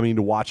about coming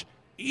to watch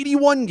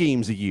 81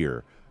 games a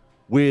year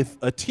with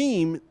a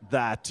team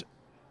that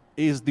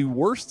is the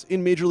worst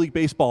in Major League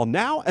Baseball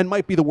now and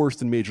might be the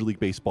worst in Major League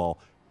Baseball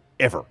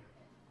ever.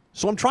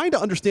 So I'm trying to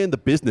understand the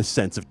business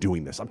sense of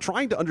doing this. I'm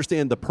trying to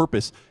understand the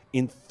purpose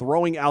in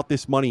throwing out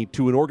this money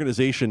to an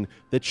organization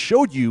that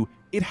showed you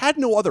it had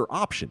no other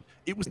option.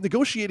 It was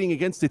negotiating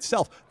against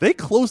itself. They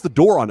closed the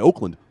door on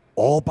Oakland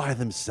all by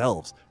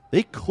themselves.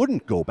 They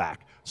couldn't go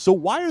back. So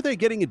why are they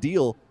getting a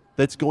deal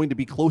that's going to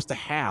be close to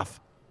half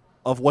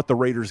of what the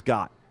Raiders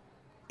got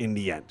in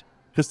the end?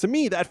 Because to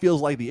me, that feels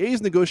like the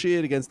A's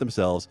negotiated against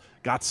themselves,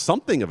 got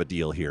something of a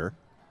deal here.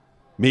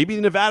 Maybe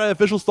the Nevada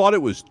officials thought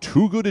it was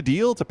too good a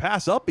deal to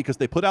pass up because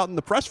they put out in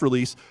the press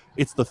release,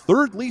 it's the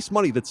third least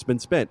money that's been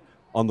spent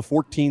on the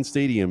 14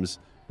 stadiums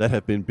that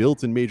have been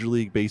built in Major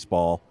League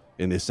Baseball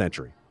in this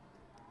century.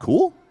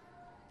 Cool,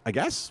 I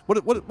guess.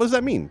 What does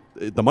that mean?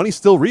 The money's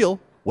still real.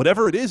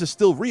 Whatever it is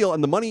still real,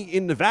 and the money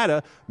in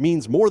Nevada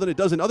means more than it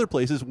does in other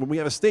places when we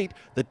have a state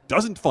that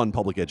doesn't fund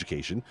public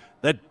education,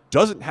 that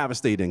doesn't have a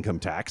state income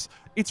tax.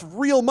 It's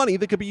real money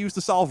that could be used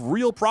to solve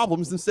real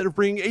problems instead of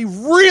bringing a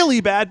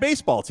really bad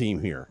baseball team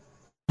here.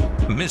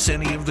 Miss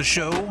any of the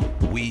show?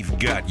 We've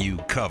got you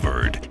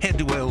covered. Head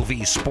to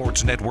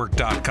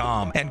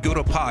lvsportsnetwork.com and go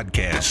to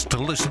podcast to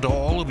listen to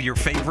all of your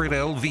favorite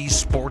LV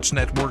Sports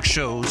Network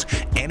shows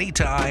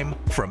anytime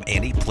from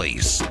any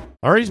place.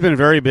 Ari's been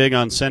very big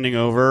on sending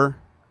over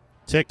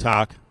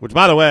TikTok, which,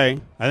 by the way,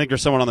 I think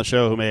there's someone on the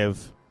show who may have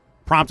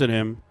prompted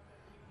him,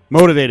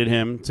 motivated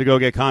him to go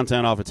get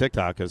content off of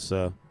TikTok, because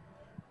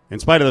in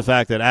spite of the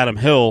fact that Adam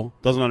Hill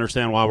doesn't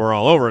understand why we're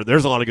all over it,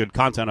 there's a lot of good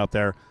content up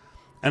there,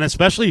 and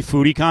especially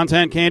foodie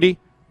content, Candy.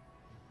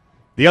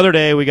 The other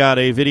day, we got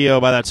a video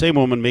by that same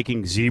woman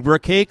making zebra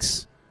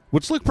cakes,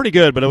 which looked pretty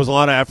good, but it was a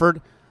lot of effort.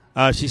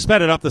 She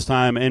sped it up this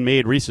time and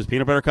made Reese's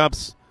peanut butter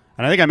cups,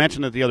 and I think I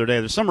mentioned it the other day.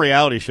 There's some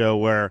reality show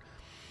where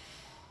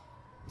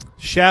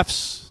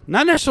chefs,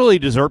 not necessarily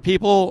dessert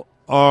people,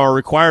 are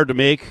required to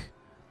make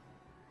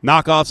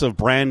knockoffs of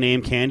brand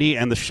name candy,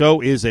 and the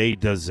show is a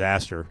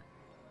disaster.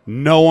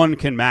 No one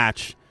can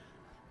match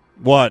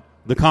what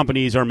the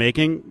companies are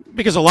making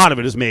because a lot of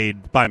it is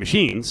made by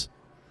machines.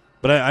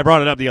 But I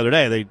brought it up the other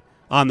day.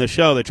 On the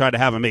show, they tried to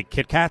have them make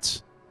Kit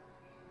Kats.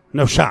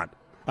 No shot.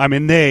 I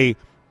mean, they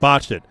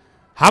botched it.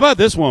 How about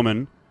this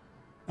woman,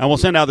 and we'll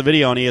send out the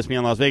video on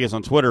ESPN Las Vegas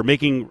on Twitter,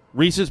 making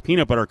Reese's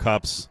peanut butter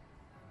cups.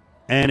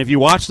 And if you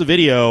watch the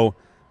video,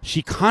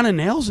 she kind of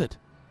nails it.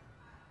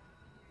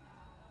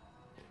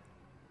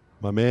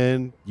 My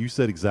man, you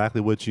said exactly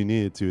what you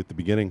needed to at the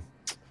beginning.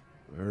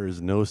 There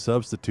is no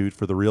substitute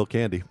for the real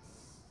candy.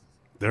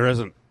 There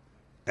isn't.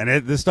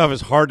 And this stuff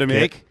is hard to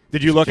make.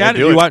 Did you look Can't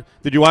at it? do it.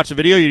 Did you watch the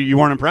video? You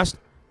weren't impressed?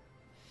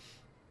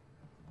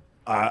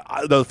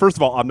 First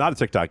of all, I'm not a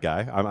TikTok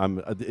guy.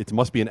 It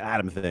must be an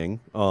Adam thing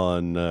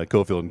on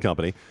Cofield and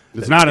Company.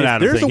 It's not an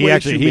Adam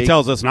thing. He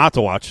tells us not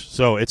to watch.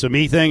 So it's a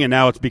me thing, and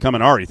now it's become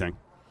an Ari thing.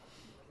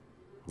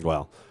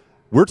 Well,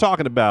 we're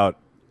talking about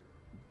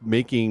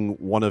making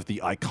one of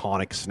the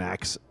iconic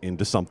snacks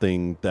into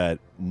something that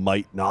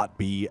might not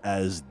be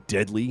as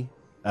deadly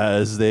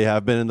as they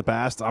have been in the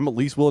past. I'm at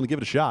least willing to give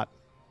it a shot.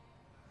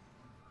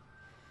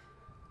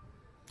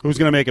 Who's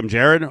going to make them?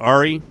 Jared,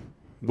 Ari,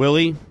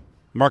 Willie,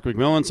 Mark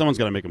McMillan? Someone's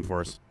got to make them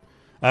for us.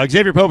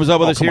 Xavier Pope is up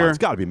with us here. It's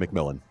got to be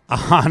McMillan.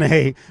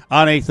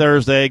 On a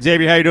Thursday.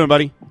 Xavier, how you doing,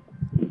 buddy?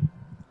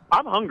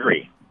 I'm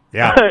hungry.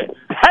 Yeah.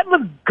 That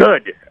looked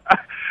good.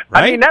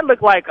 Right? I mean, that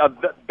looked like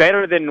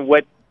better than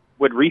what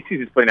Reese's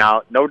is putting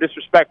out. No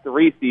disrespect to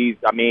Reese's.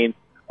 I mean,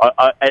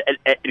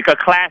 it's a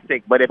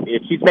classic, but if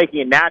she's making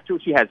it natural,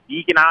 she has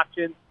vegan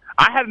options.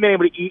 I haven't been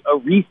able to eat a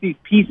Reese's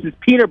Pieces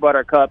peanut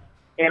butter cup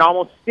in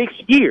almost 6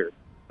 years.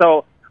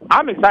 So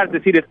I'm excited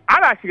to see this.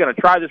 I'm actually going to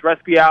try this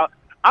recipe out.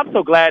 I'm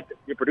so glad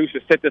your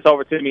producer sent this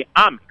over to me.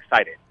 I'm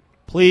excited.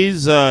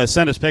 Please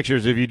send us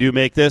pictures if you do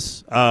make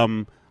this.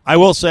 I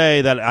will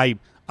say that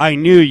I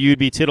knew you'd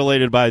be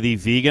titillated by the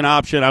vegan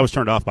option. I was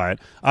turned off by it.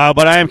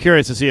 But I am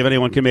curious to see if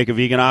anyone can make a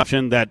vegan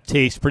option that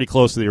tastes pretty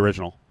close to the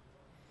original.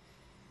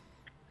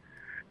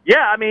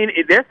 Yeah, I mean,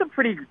 there's some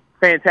pretty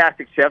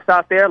fantastic chefs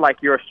out there,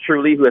 like yours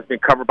truly, who has been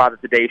covered by the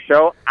Today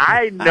Show.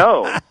 I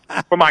know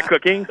for my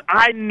cookings,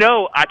 I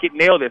know I could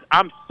nail this.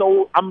 I'm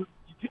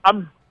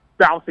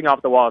bouncing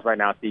off the walls right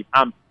now, Steve.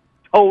 I'm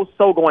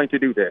so going to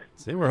do this.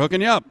 See, we're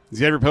hooking you up.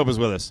 Xavier Pope is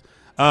with us.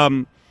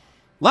 A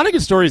lot of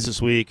good stories this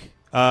week,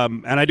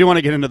 and I do want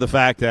to get into the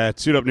fact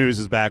that Suit Up News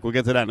is back. We'll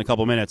get to that in a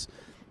couple minutes.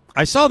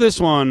 I saw this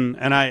one,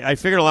 and I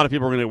figured a lot of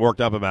people were going to get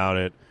worked up about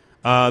it.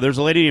 There's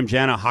a lady named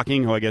Jana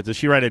Hocking who I guess, does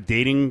she write a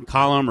dating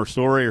column or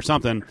story or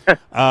something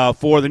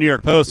for the New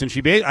York Post?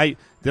 And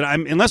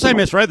unless I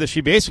misread this,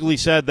 she basically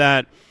said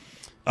that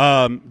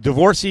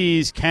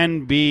divorcees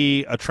can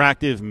be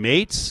attractive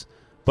mates,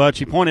 but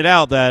she pointed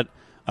out that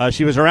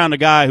she was around a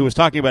guy who was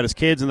talking about his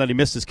kids and that he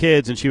missed his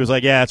kids, and she was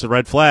like, yeah, it's a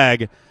red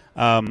flag.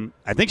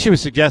 I think she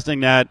was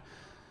suggesting that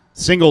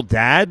single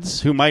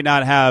dads who might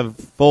not have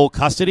full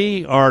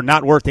custody are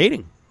not worth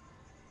dating.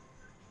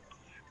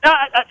 No,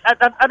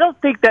 I don't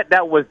think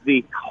that was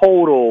the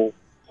total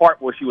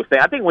part what she was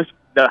saying. I think when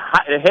the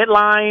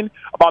headline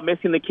about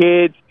missing the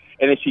kids,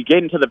 and then she get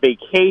into the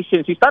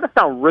vacation, she started to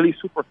sound really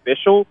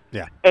superficial.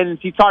 Yeah.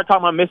 And she started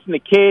talking about missing the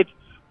kids,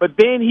 but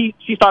then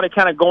she started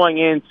kind of going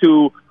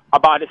into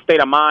about his state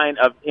of mind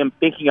of him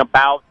thinking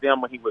about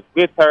them when he was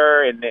with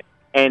her,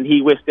 and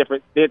he wished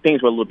different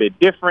things were a little bit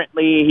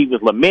differently. He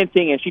was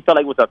lamenting, and she felt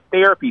like it was a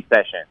therapy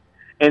session.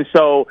 And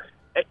so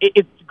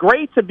it's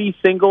great to be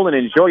single and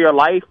enjoy your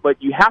life,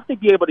 but you have to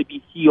be able to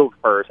be healed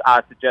first.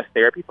 I suggest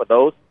therapy for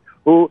those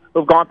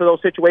who've gone through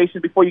those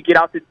situations before you get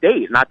out to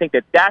date. And I think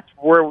that's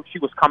where she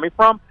was coming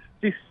from.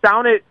 She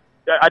sounded,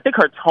 I think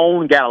her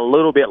tone got a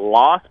little bit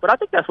lost, but I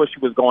think that's where she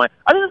was going.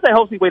 I think that's a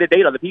healthy way to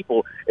date other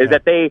people, is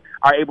that they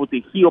are able to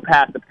heal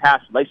past the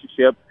past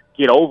relationship,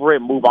 get over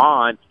it, move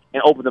on,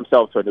 and open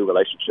themselves to a new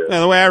relationship.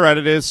 Yeah, the way I read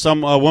it is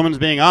some woman's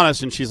being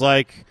honest, and she's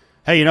like,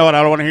 hey, you know what?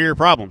 I don't want to hear your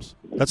problems.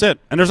 That's it.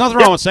 And there's nothing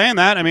wrong with saying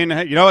that. I mean,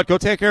 hey, you know what? Go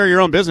take care of your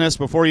own business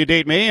before you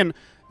date me. And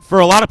for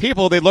a lot of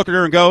people, they look at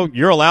her and go,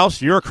 you're a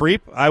louse, you're a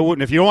creep. I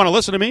wouldn't. If you don't want to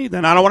listen to me,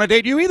 then I don't want to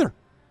date you either.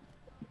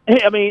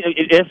 Hey, I mean,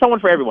 there's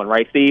someone for everyone,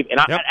 right, Steve? And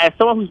as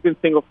someone who's been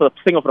single for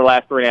the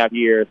last 3.5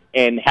 years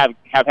and have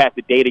had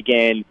to date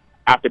again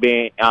after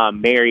being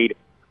married,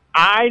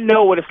 I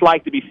know what it's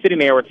like to be sitting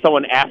there with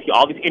someone asking you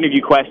all these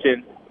interview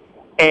questions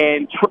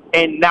and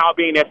now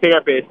being their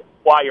therapist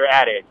while you're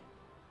at it.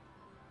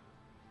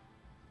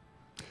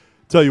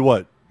 Tell you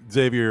what,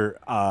 Xavier,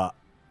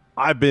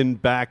 I've been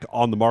back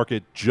on the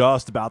market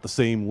just about the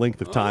same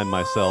length of time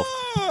myself.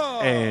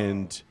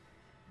 And,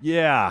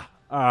 yeah,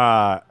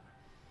 I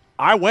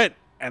went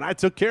and I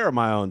took care of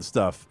my own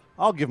stuff.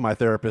 I'll give my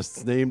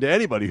therapist's name to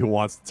anybody who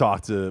wants to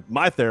talk to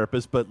my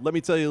therapist, but let me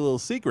tell you a little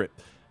secret.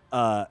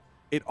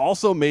 It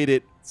also made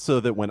it so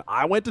that when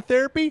I went to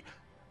therapy,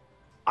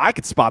 I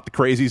could spot the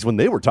crazies when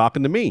they were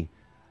talking to me.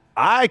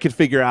 I could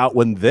figure out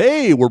when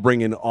they were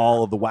bringing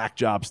all of the whack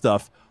job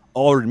stuff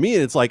over to me,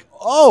 and it's like,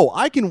 oh,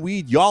 I can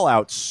weed y'all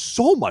out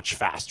so much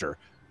faster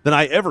than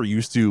I ever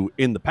used to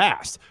in the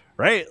past,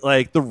 right?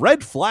 Like, the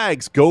red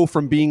flags go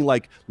from being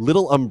like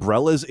little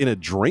umbrellas in a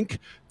drink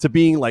to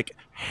being like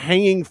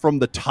hanging from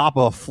the top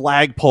of a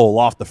flagpole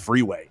off the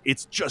freeway.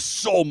 It's just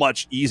so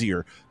much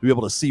easier to be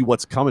able to see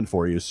what's coming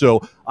for you.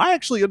 So I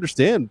actually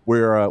understand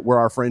where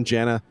our friend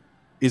Jana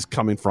is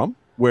coming from,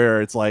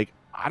 where it's like,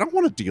 I don't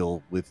want to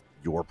deal with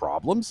your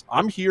problems.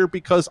 I'm here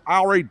because I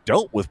already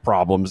dealt with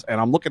problems,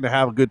 and I'm looking to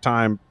have a good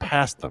time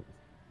past them.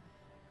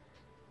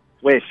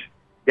 Wish.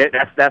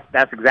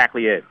 That's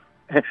exactly it.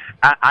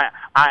 I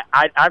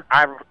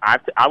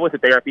went to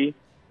therapy.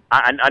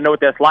 I know what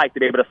that's like to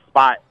be able to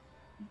spot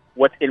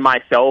what's in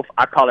myself.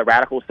 I call it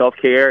radical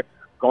self-care,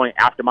 going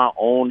after my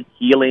own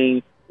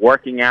healing,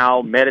 working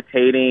out,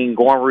 meditating,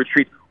 going on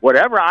retreats,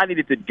 whatever I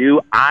needed to do.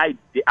 I've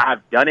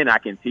done it, and I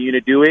continue to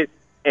do it.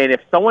 And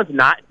if someone's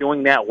not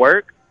doing that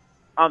work,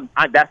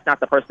 that's not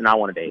the person I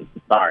want to date.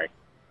 Sorry.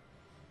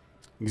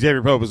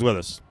 Xavier Pope is with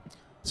us.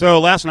 So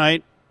last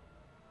night,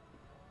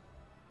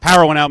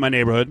 power went out in my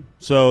neighborhood,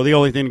 so the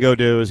only thing to go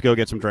do is go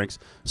get some drinks.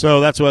 So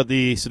that's what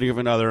the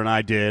significant other and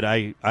I did.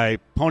 I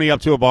pony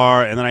up to a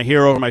bar, and then I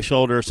hear over my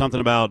shoulder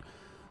something about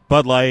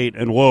Bud Light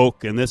and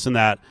woke and this and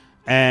that.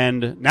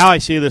 And now I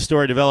see this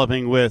story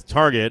developing with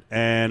Target,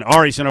 and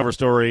Ari sent over a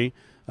story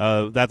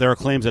that there are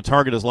claims that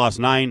Target has lost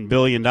 $9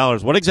 billion.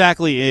 What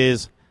exactly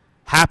is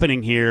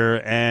happening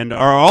here, and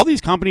are all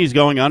these companies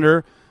going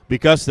under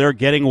because they're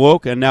getting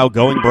woke and now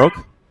going broke?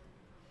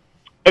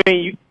 I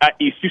mean,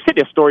 you said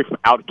this story from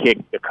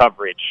Outkick, the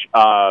coverage.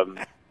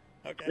 Okay.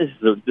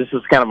 This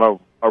is kind of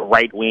a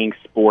right-wing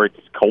sports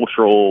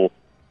cultural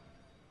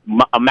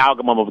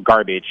amalgam of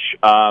garbage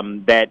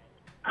that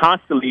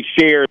constantly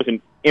shares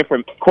and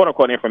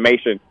quote-unquote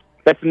information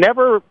that's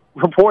never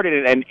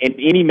reported in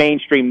any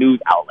mainstream news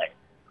outlet.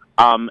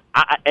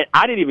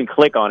 I didn't even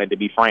click on it, to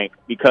be frank,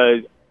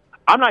 because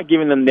I'm not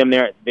giving them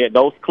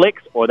those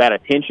clicks or that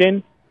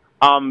attention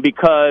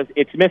because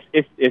it's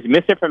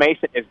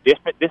misinformation, it's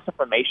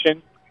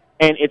disinformation,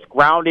 and it's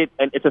grounded,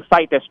 and it's a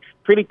site that's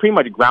pretty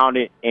much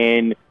grounded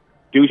in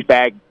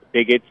douchebag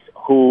bigots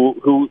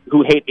who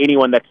hate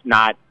anyone that's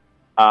not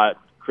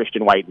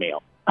Christian white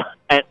male,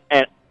 and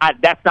I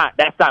guess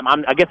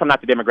I'm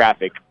not the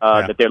demographic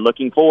that they're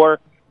looking for.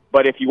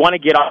 But if you want to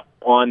get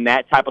on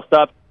that type of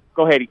stuff,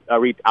 go ahead,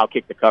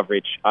 Outkick the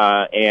coverage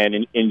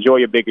and enjoy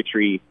your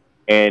bigotry.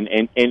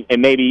 And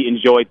maybe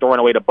enjoy throwing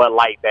away the Bud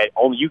Light that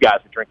only you guys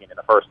are drinking in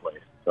the first place.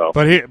 So,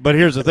 but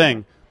here's the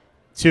thing: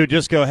 to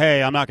just go,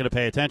 hey, I'm not going to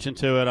pay attention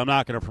to it, I'm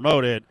not going to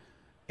promote it.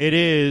 it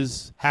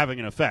is having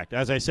an effect.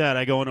 As I said,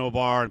 I go into a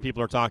bar and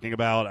people are talking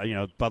about,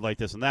 Bud Light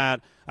this and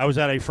that. I was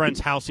at a friend's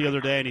house the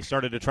other day, and he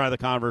started to try the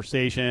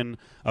conversation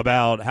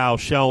about how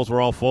shelves were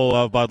all full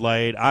of Bud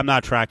Light. I'm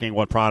not tracking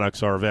what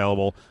products are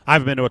available. I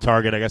haven't been to a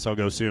Target. I guess I'll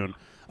go soon.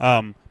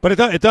 But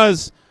it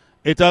does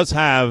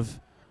have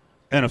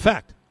an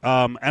effect.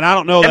 And I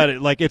don't know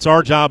that it's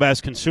our job as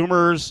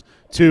consumers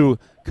to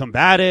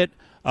combat it.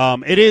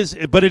 It is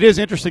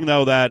interesting,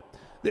 though, that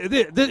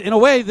in a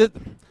way that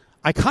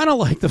I kind of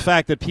like the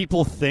fact that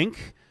people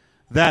think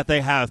that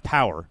they have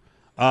power,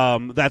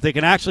 that they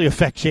can actually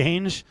affect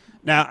change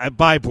now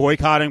by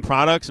boycotting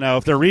products. Now,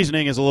 if their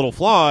reasoning is a little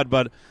flawed,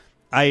 but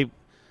I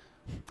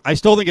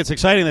still think it's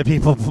exciting that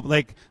people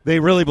they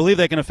really believe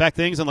they can affect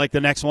things. And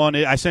the next one,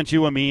 I sent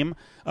you a meme,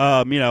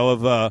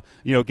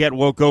 get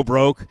woke, go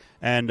broke,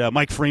 and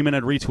Mike Freeman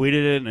had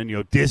retweeted it,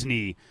 and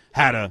Disney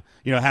had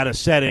a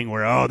setting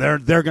where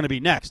they're going to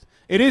be next.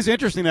 It is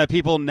interesting that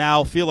people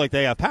now feel like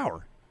they have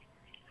power.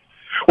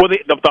 Well,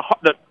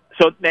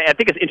 so I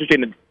think it's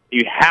interesting that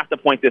you have to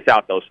point this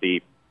out, though,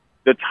 Steve.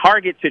 The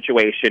Target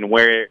situation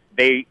where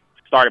they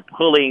started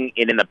putting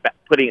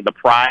the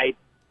Pride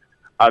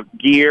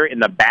gear in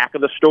the back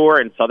of the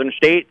store in southern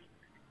states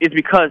is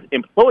because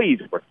employees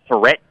were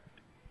threatened.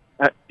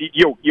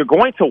 You're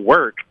going to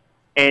work,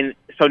 and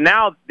so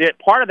now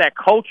part of that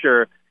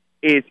culture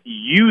is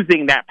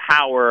using that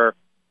power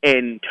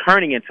and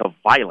turning into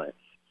violence.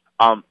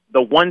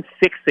 The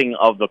 1/6ing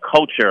of the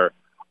culture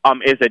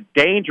is a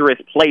dangerous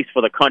place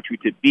for the country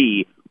to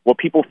be, where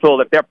people feel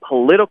that their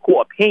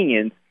political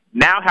opinions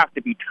now have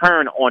to be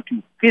turned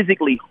onto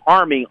physically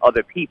harming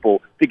other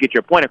people to get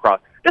your point across.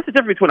 That's the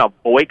difference between a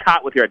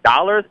boycott with your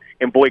dollars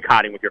and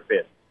boycotting with your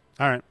fists.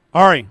 All right.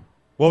 Ari,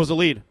 what was the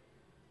lead?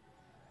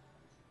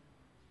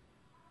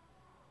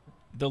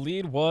 The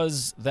lead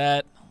was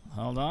that,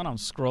 hold on, I'm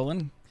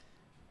scrolling.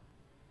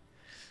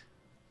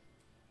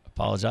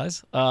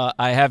 Apologize.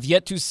 I have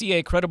yet to see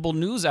a credible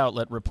news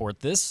outlet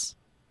report this.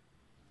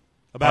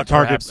 About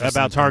Target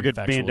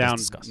being down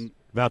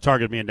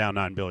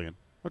 $9 billion.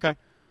 Okay.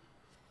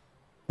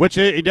 Which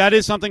that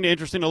is something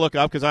interesting to look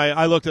up, because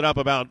I looked it up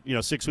about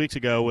 6 weeks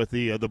ago with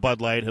the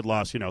Bud Light had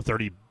lost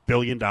 $30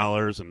 billion,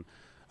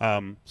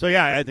 and so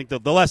yeah, I think the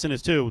lesson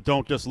is too,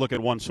 don't just look at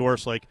one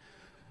source like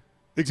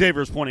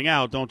Xavier's pointing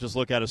out. Don't just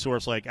look at a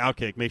source like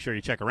Outkick. Make sure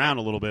you check around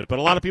a little bit. But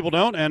a lot of people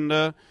don't,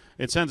 and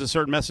it sends a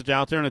certain message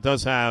out there, and it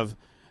does have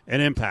an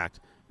impact.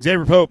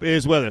 Xavier Pope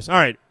is with us. All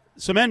right,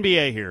 some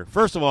NBA here.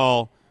 First of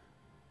all,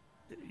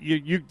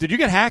 did you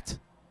get hacked?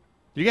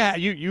 You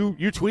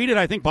tweeted,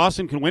 I think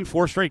Boston can win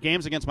 4 straight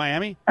games against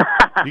Miami.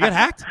 You get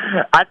hacked?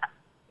 I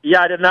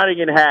did not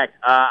get hacked.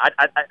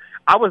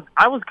 I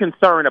was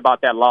concerned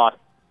about that loss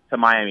to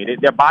Miami.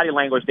 Their body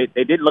language,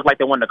 they did look like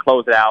they wanted to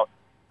close it out.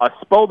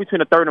 Spo between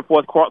the third and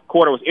fourth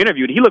quarter was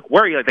interviewed. He looked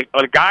worried, like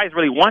the guys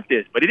really want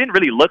this, but it didn't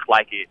really look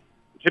like it.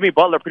 Jimmy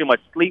Butler pretty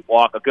much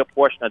sleepwalked a good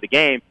portion of the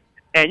game,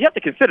 and you have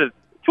to consider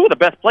 2 of the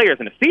best players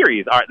in the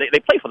series they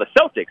play for the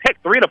Celtics.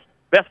 Heck, 3 of the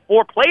best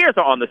 4 players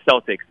are on the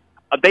Celtics.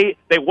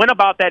 They went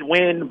about that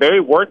win very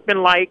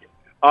workmanlike.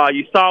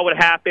 You saw what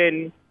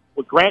happened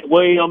with Grant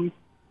Williams.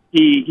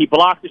 He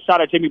blocks the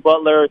shot at Jimmy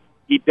Butler.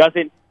 He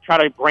doesn't try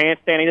to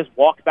grandstand. He just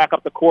walks back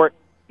up the court.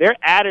 Their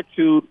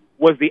attitude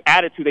was the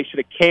attitude they should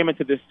have came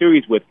into this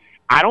series with.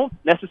 I don't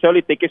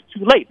necessarily think it's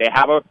too late.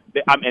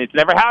 It's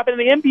never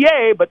happened in the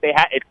NBA, but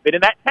it's been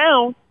in that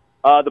town.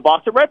 The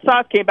Boston Red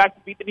Sox came back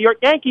to beat the New York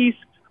Yankees.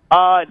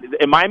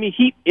 And Miami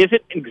Heat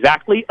isn't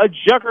exactly a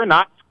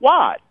juggernaut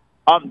squad.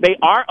 They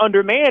are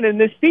undermanned in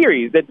this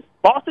series. The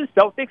Boston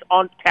Celtics,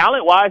 on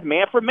talent-wise,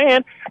 man for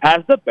man,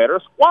 has the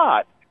better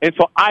squad. And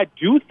so I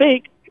do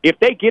think if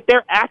they get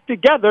their act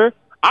together,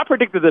 I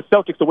predicted the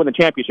Celtics to win the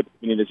championship at the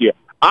beginning of this year.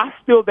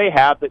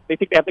 They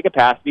think they have the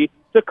capacity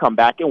to come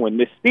back and win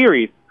this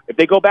series. If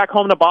they go back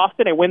home to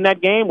Boston and win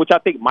that game, which I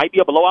think might be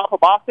a blowout for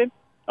Boston,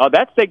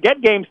 that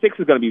Game 6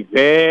 is going to be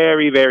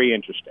very, very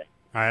interesting.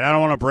 All right, I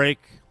don't want to break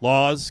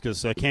laws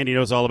because Candy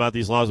knows all about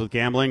these laws with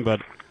gambling,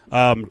 but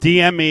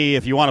DM me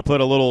if you want to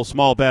put a little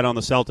small bet on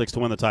the Celtics to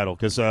win the title,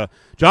 because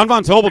John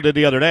Von Tobel did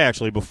the other day,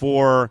 actually,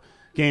 before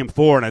Game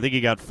 4, and I think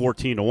he got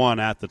 14-1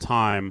 at the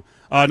time.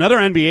 Another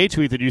NBA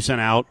tweet that you sent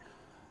out,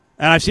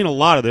 and I've seen a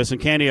lot of this, and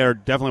Candy, I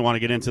definitely want to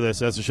get into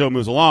this as the show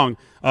moves along.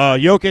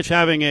 Jokic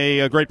having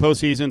a great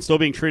postseason, still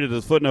being treated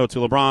as a footnote to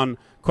LeBron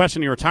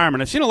questioning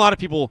retirement. I've seen a lot of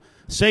people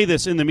say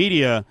this in the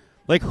media.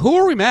 Like, who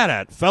are we mad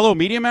at? Fellow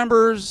media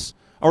members?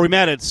 Are we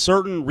mad at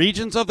certain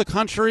regions of the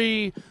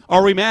country?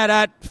 Are we mad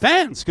at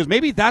fans? Because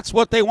maybe that's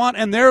what they want,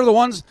 and they're the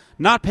ones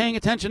not paying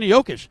attention to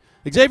Jokic.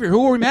 Xavier,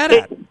 who are we mad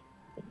at?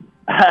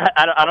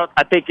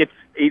 I think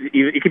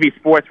it could be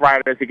sports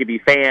writers. It could be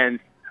fans.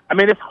 I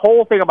mean, this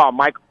whole thing about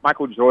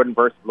Michael Jordan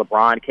versus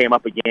LeBron came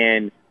up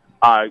again,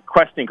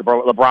 questioning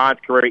LeBron's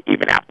career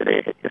even after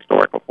the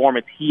historic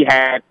performance he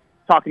had,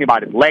 talking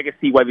about his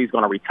legacy, whether he's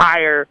going to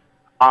retire,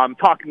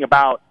 talking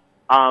about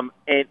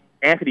and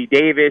Anthony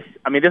Davis.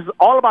 I mean, this is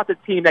all about the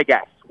team that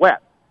got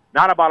swept,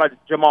 not about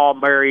Jamal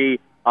Murray,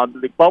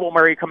 the Bubble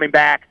Murray coming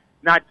back,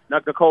 not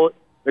Nicole.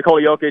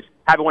 Nikola Jokic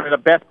having one of the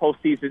best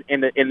postseasons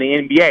in the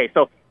NBA.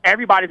 So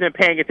everybody's been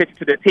paying attention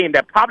to the team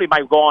that probably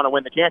might go on and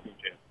win the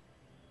championship.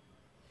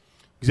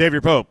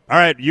 Xavier Pope. All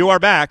right, you are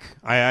back.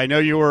 I know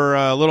you were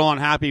a little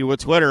unhappy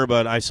with Twitter,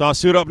 but I saw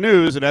Suit Up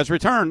News. It has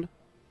returned.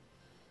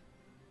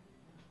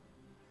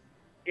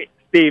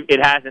 Steve, it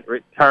hasn't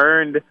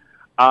returned.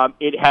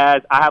 It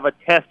has. I have a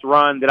test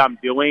run that I'm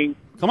doing.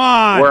 Come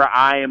on. Where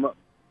I am.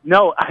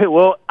 No,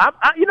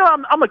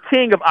 I'm a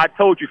king of I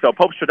told you so.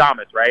 Pope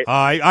Stradamus, right?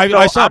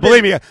 I saw.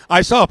 Believe me,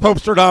 I saw Pope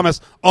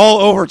Stradamus all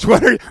over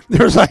Twitter.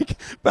 There's like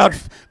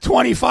about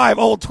 25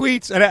 old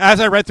tweets, and as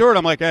I read through it,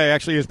 I'm like, hey,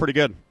 actually, it's pretty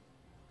good.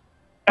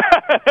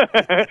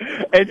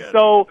 And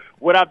so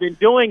what I've been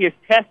doing is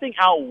testing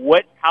out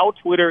how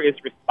Twitter is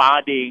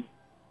responding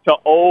to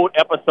old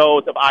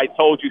episodes of I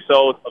Told You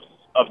So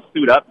of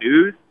Suit Up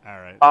News. All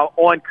right.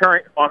 On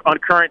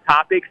current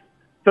topics,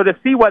 so to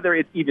see whether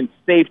it's even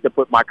safe to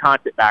put my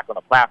content back on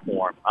a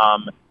platform.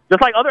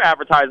 Just like other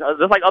advertisers,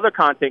 just like other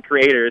content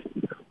creators,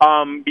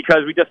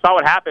 because we just saw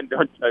what happened.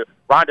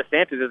 Ron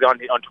DeSantis is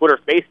on Twitter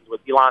Spaces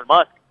with Elon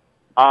Musk.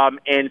 And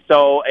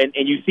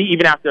you see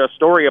even after a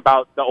story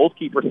about the Oath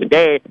Keepers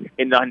today,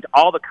 and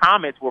all the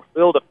comments were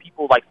filled of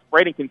people like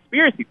spreading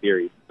conspiracy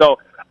theories. So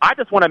I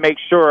just want to make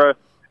sure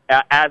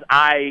as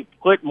I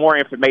put more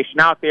information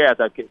out there, as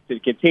I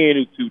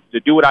continue to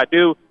do what I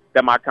do,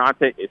 that my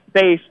content is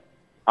safe,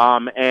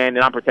 and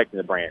I'm protecting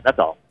the brand. That's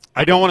all.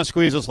 I don't want to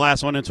squeeze this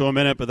last one into a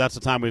minute, but that's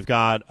the time we've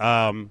got.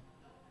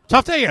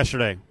 Tough day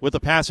yesterday with the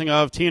passing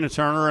of Tina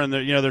Turner, and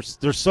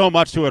there's so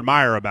much to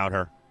admire about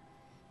her.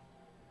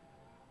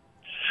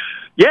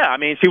 Yeah, I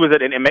mean, she was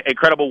an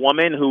incredible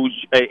woman who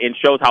and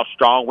shows how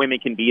strong women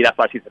can be. That's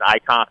why she's an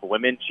icon for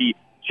women. She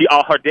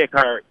all her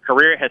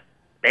career has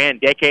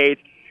spanned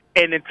decades,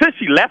 and until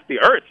she left the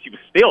earth, she was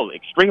still an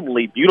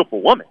extremely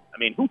beautiful woman. I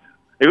mean,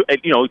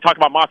 we talked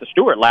about Martha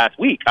Stewart last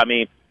week. I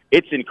mean,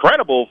 it's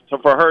incredible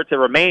for her to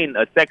remain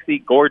a sexy,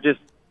 gorgeous,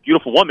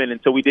 beautiful woman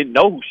until we didn't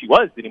know who she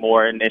was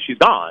anymore, and she's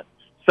gone.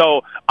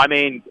 So, I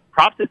mean,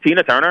 props to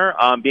Tina Turner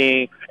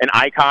being an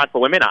icon for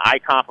women, an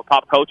icon for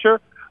pop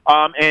culture.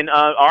 And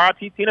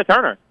RIP Tina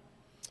Turner.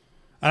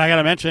 And I got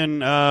to mention,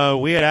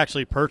 we had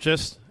actually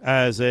purchased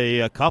as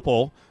a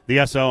couple,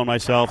 the SO and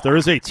myself, there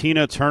is a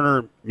Tina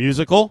Turner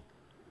musical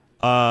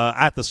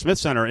at the Smith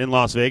Center in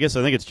Las Vegas.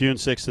 I think it's June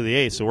 6th to the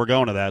 8th, so we're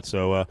going to that.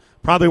 So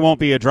probably won't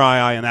be a dry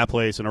eye in that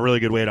place, and a really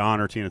good way to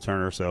honor Tina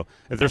Turner. So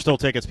if there's still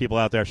tickets, people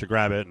out there should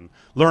grab it and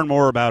learn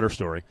more about her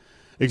story.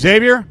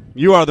 Xavier,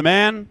 you are the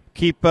man.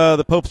 Keep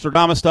the Pope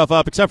Stradamus stuff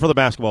up, except for the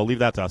basketball. Leave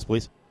that to us,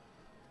 please.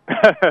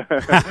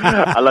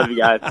 I love you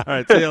guys. All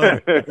right, see you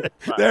later.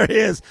 There he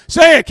is.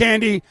 Say it,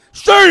 Candy.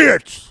 Say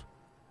it.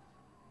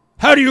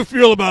 How do you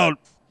feel about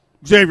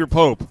Xavier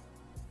Pope?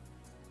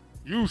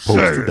 You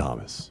say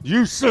it.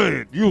 You say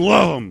it. You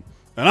love him,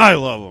 and I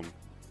love him.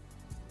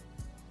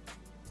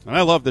 And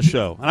I love the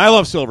show. And I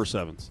love Silver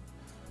Sevens.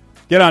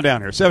 Get on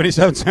down here.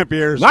 77-cent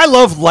beers. And I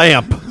love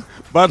Lamp.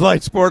 Bud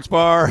Light Sports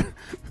Bar.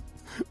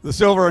 The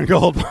Silver and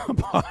Gold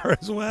Bar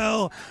as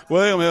well.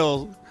 William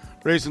Hill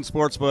Racing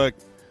Sportsbook.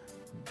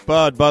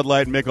 Bud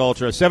Light, and Mick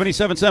Ultra.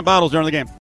 77-cent bottles during the game.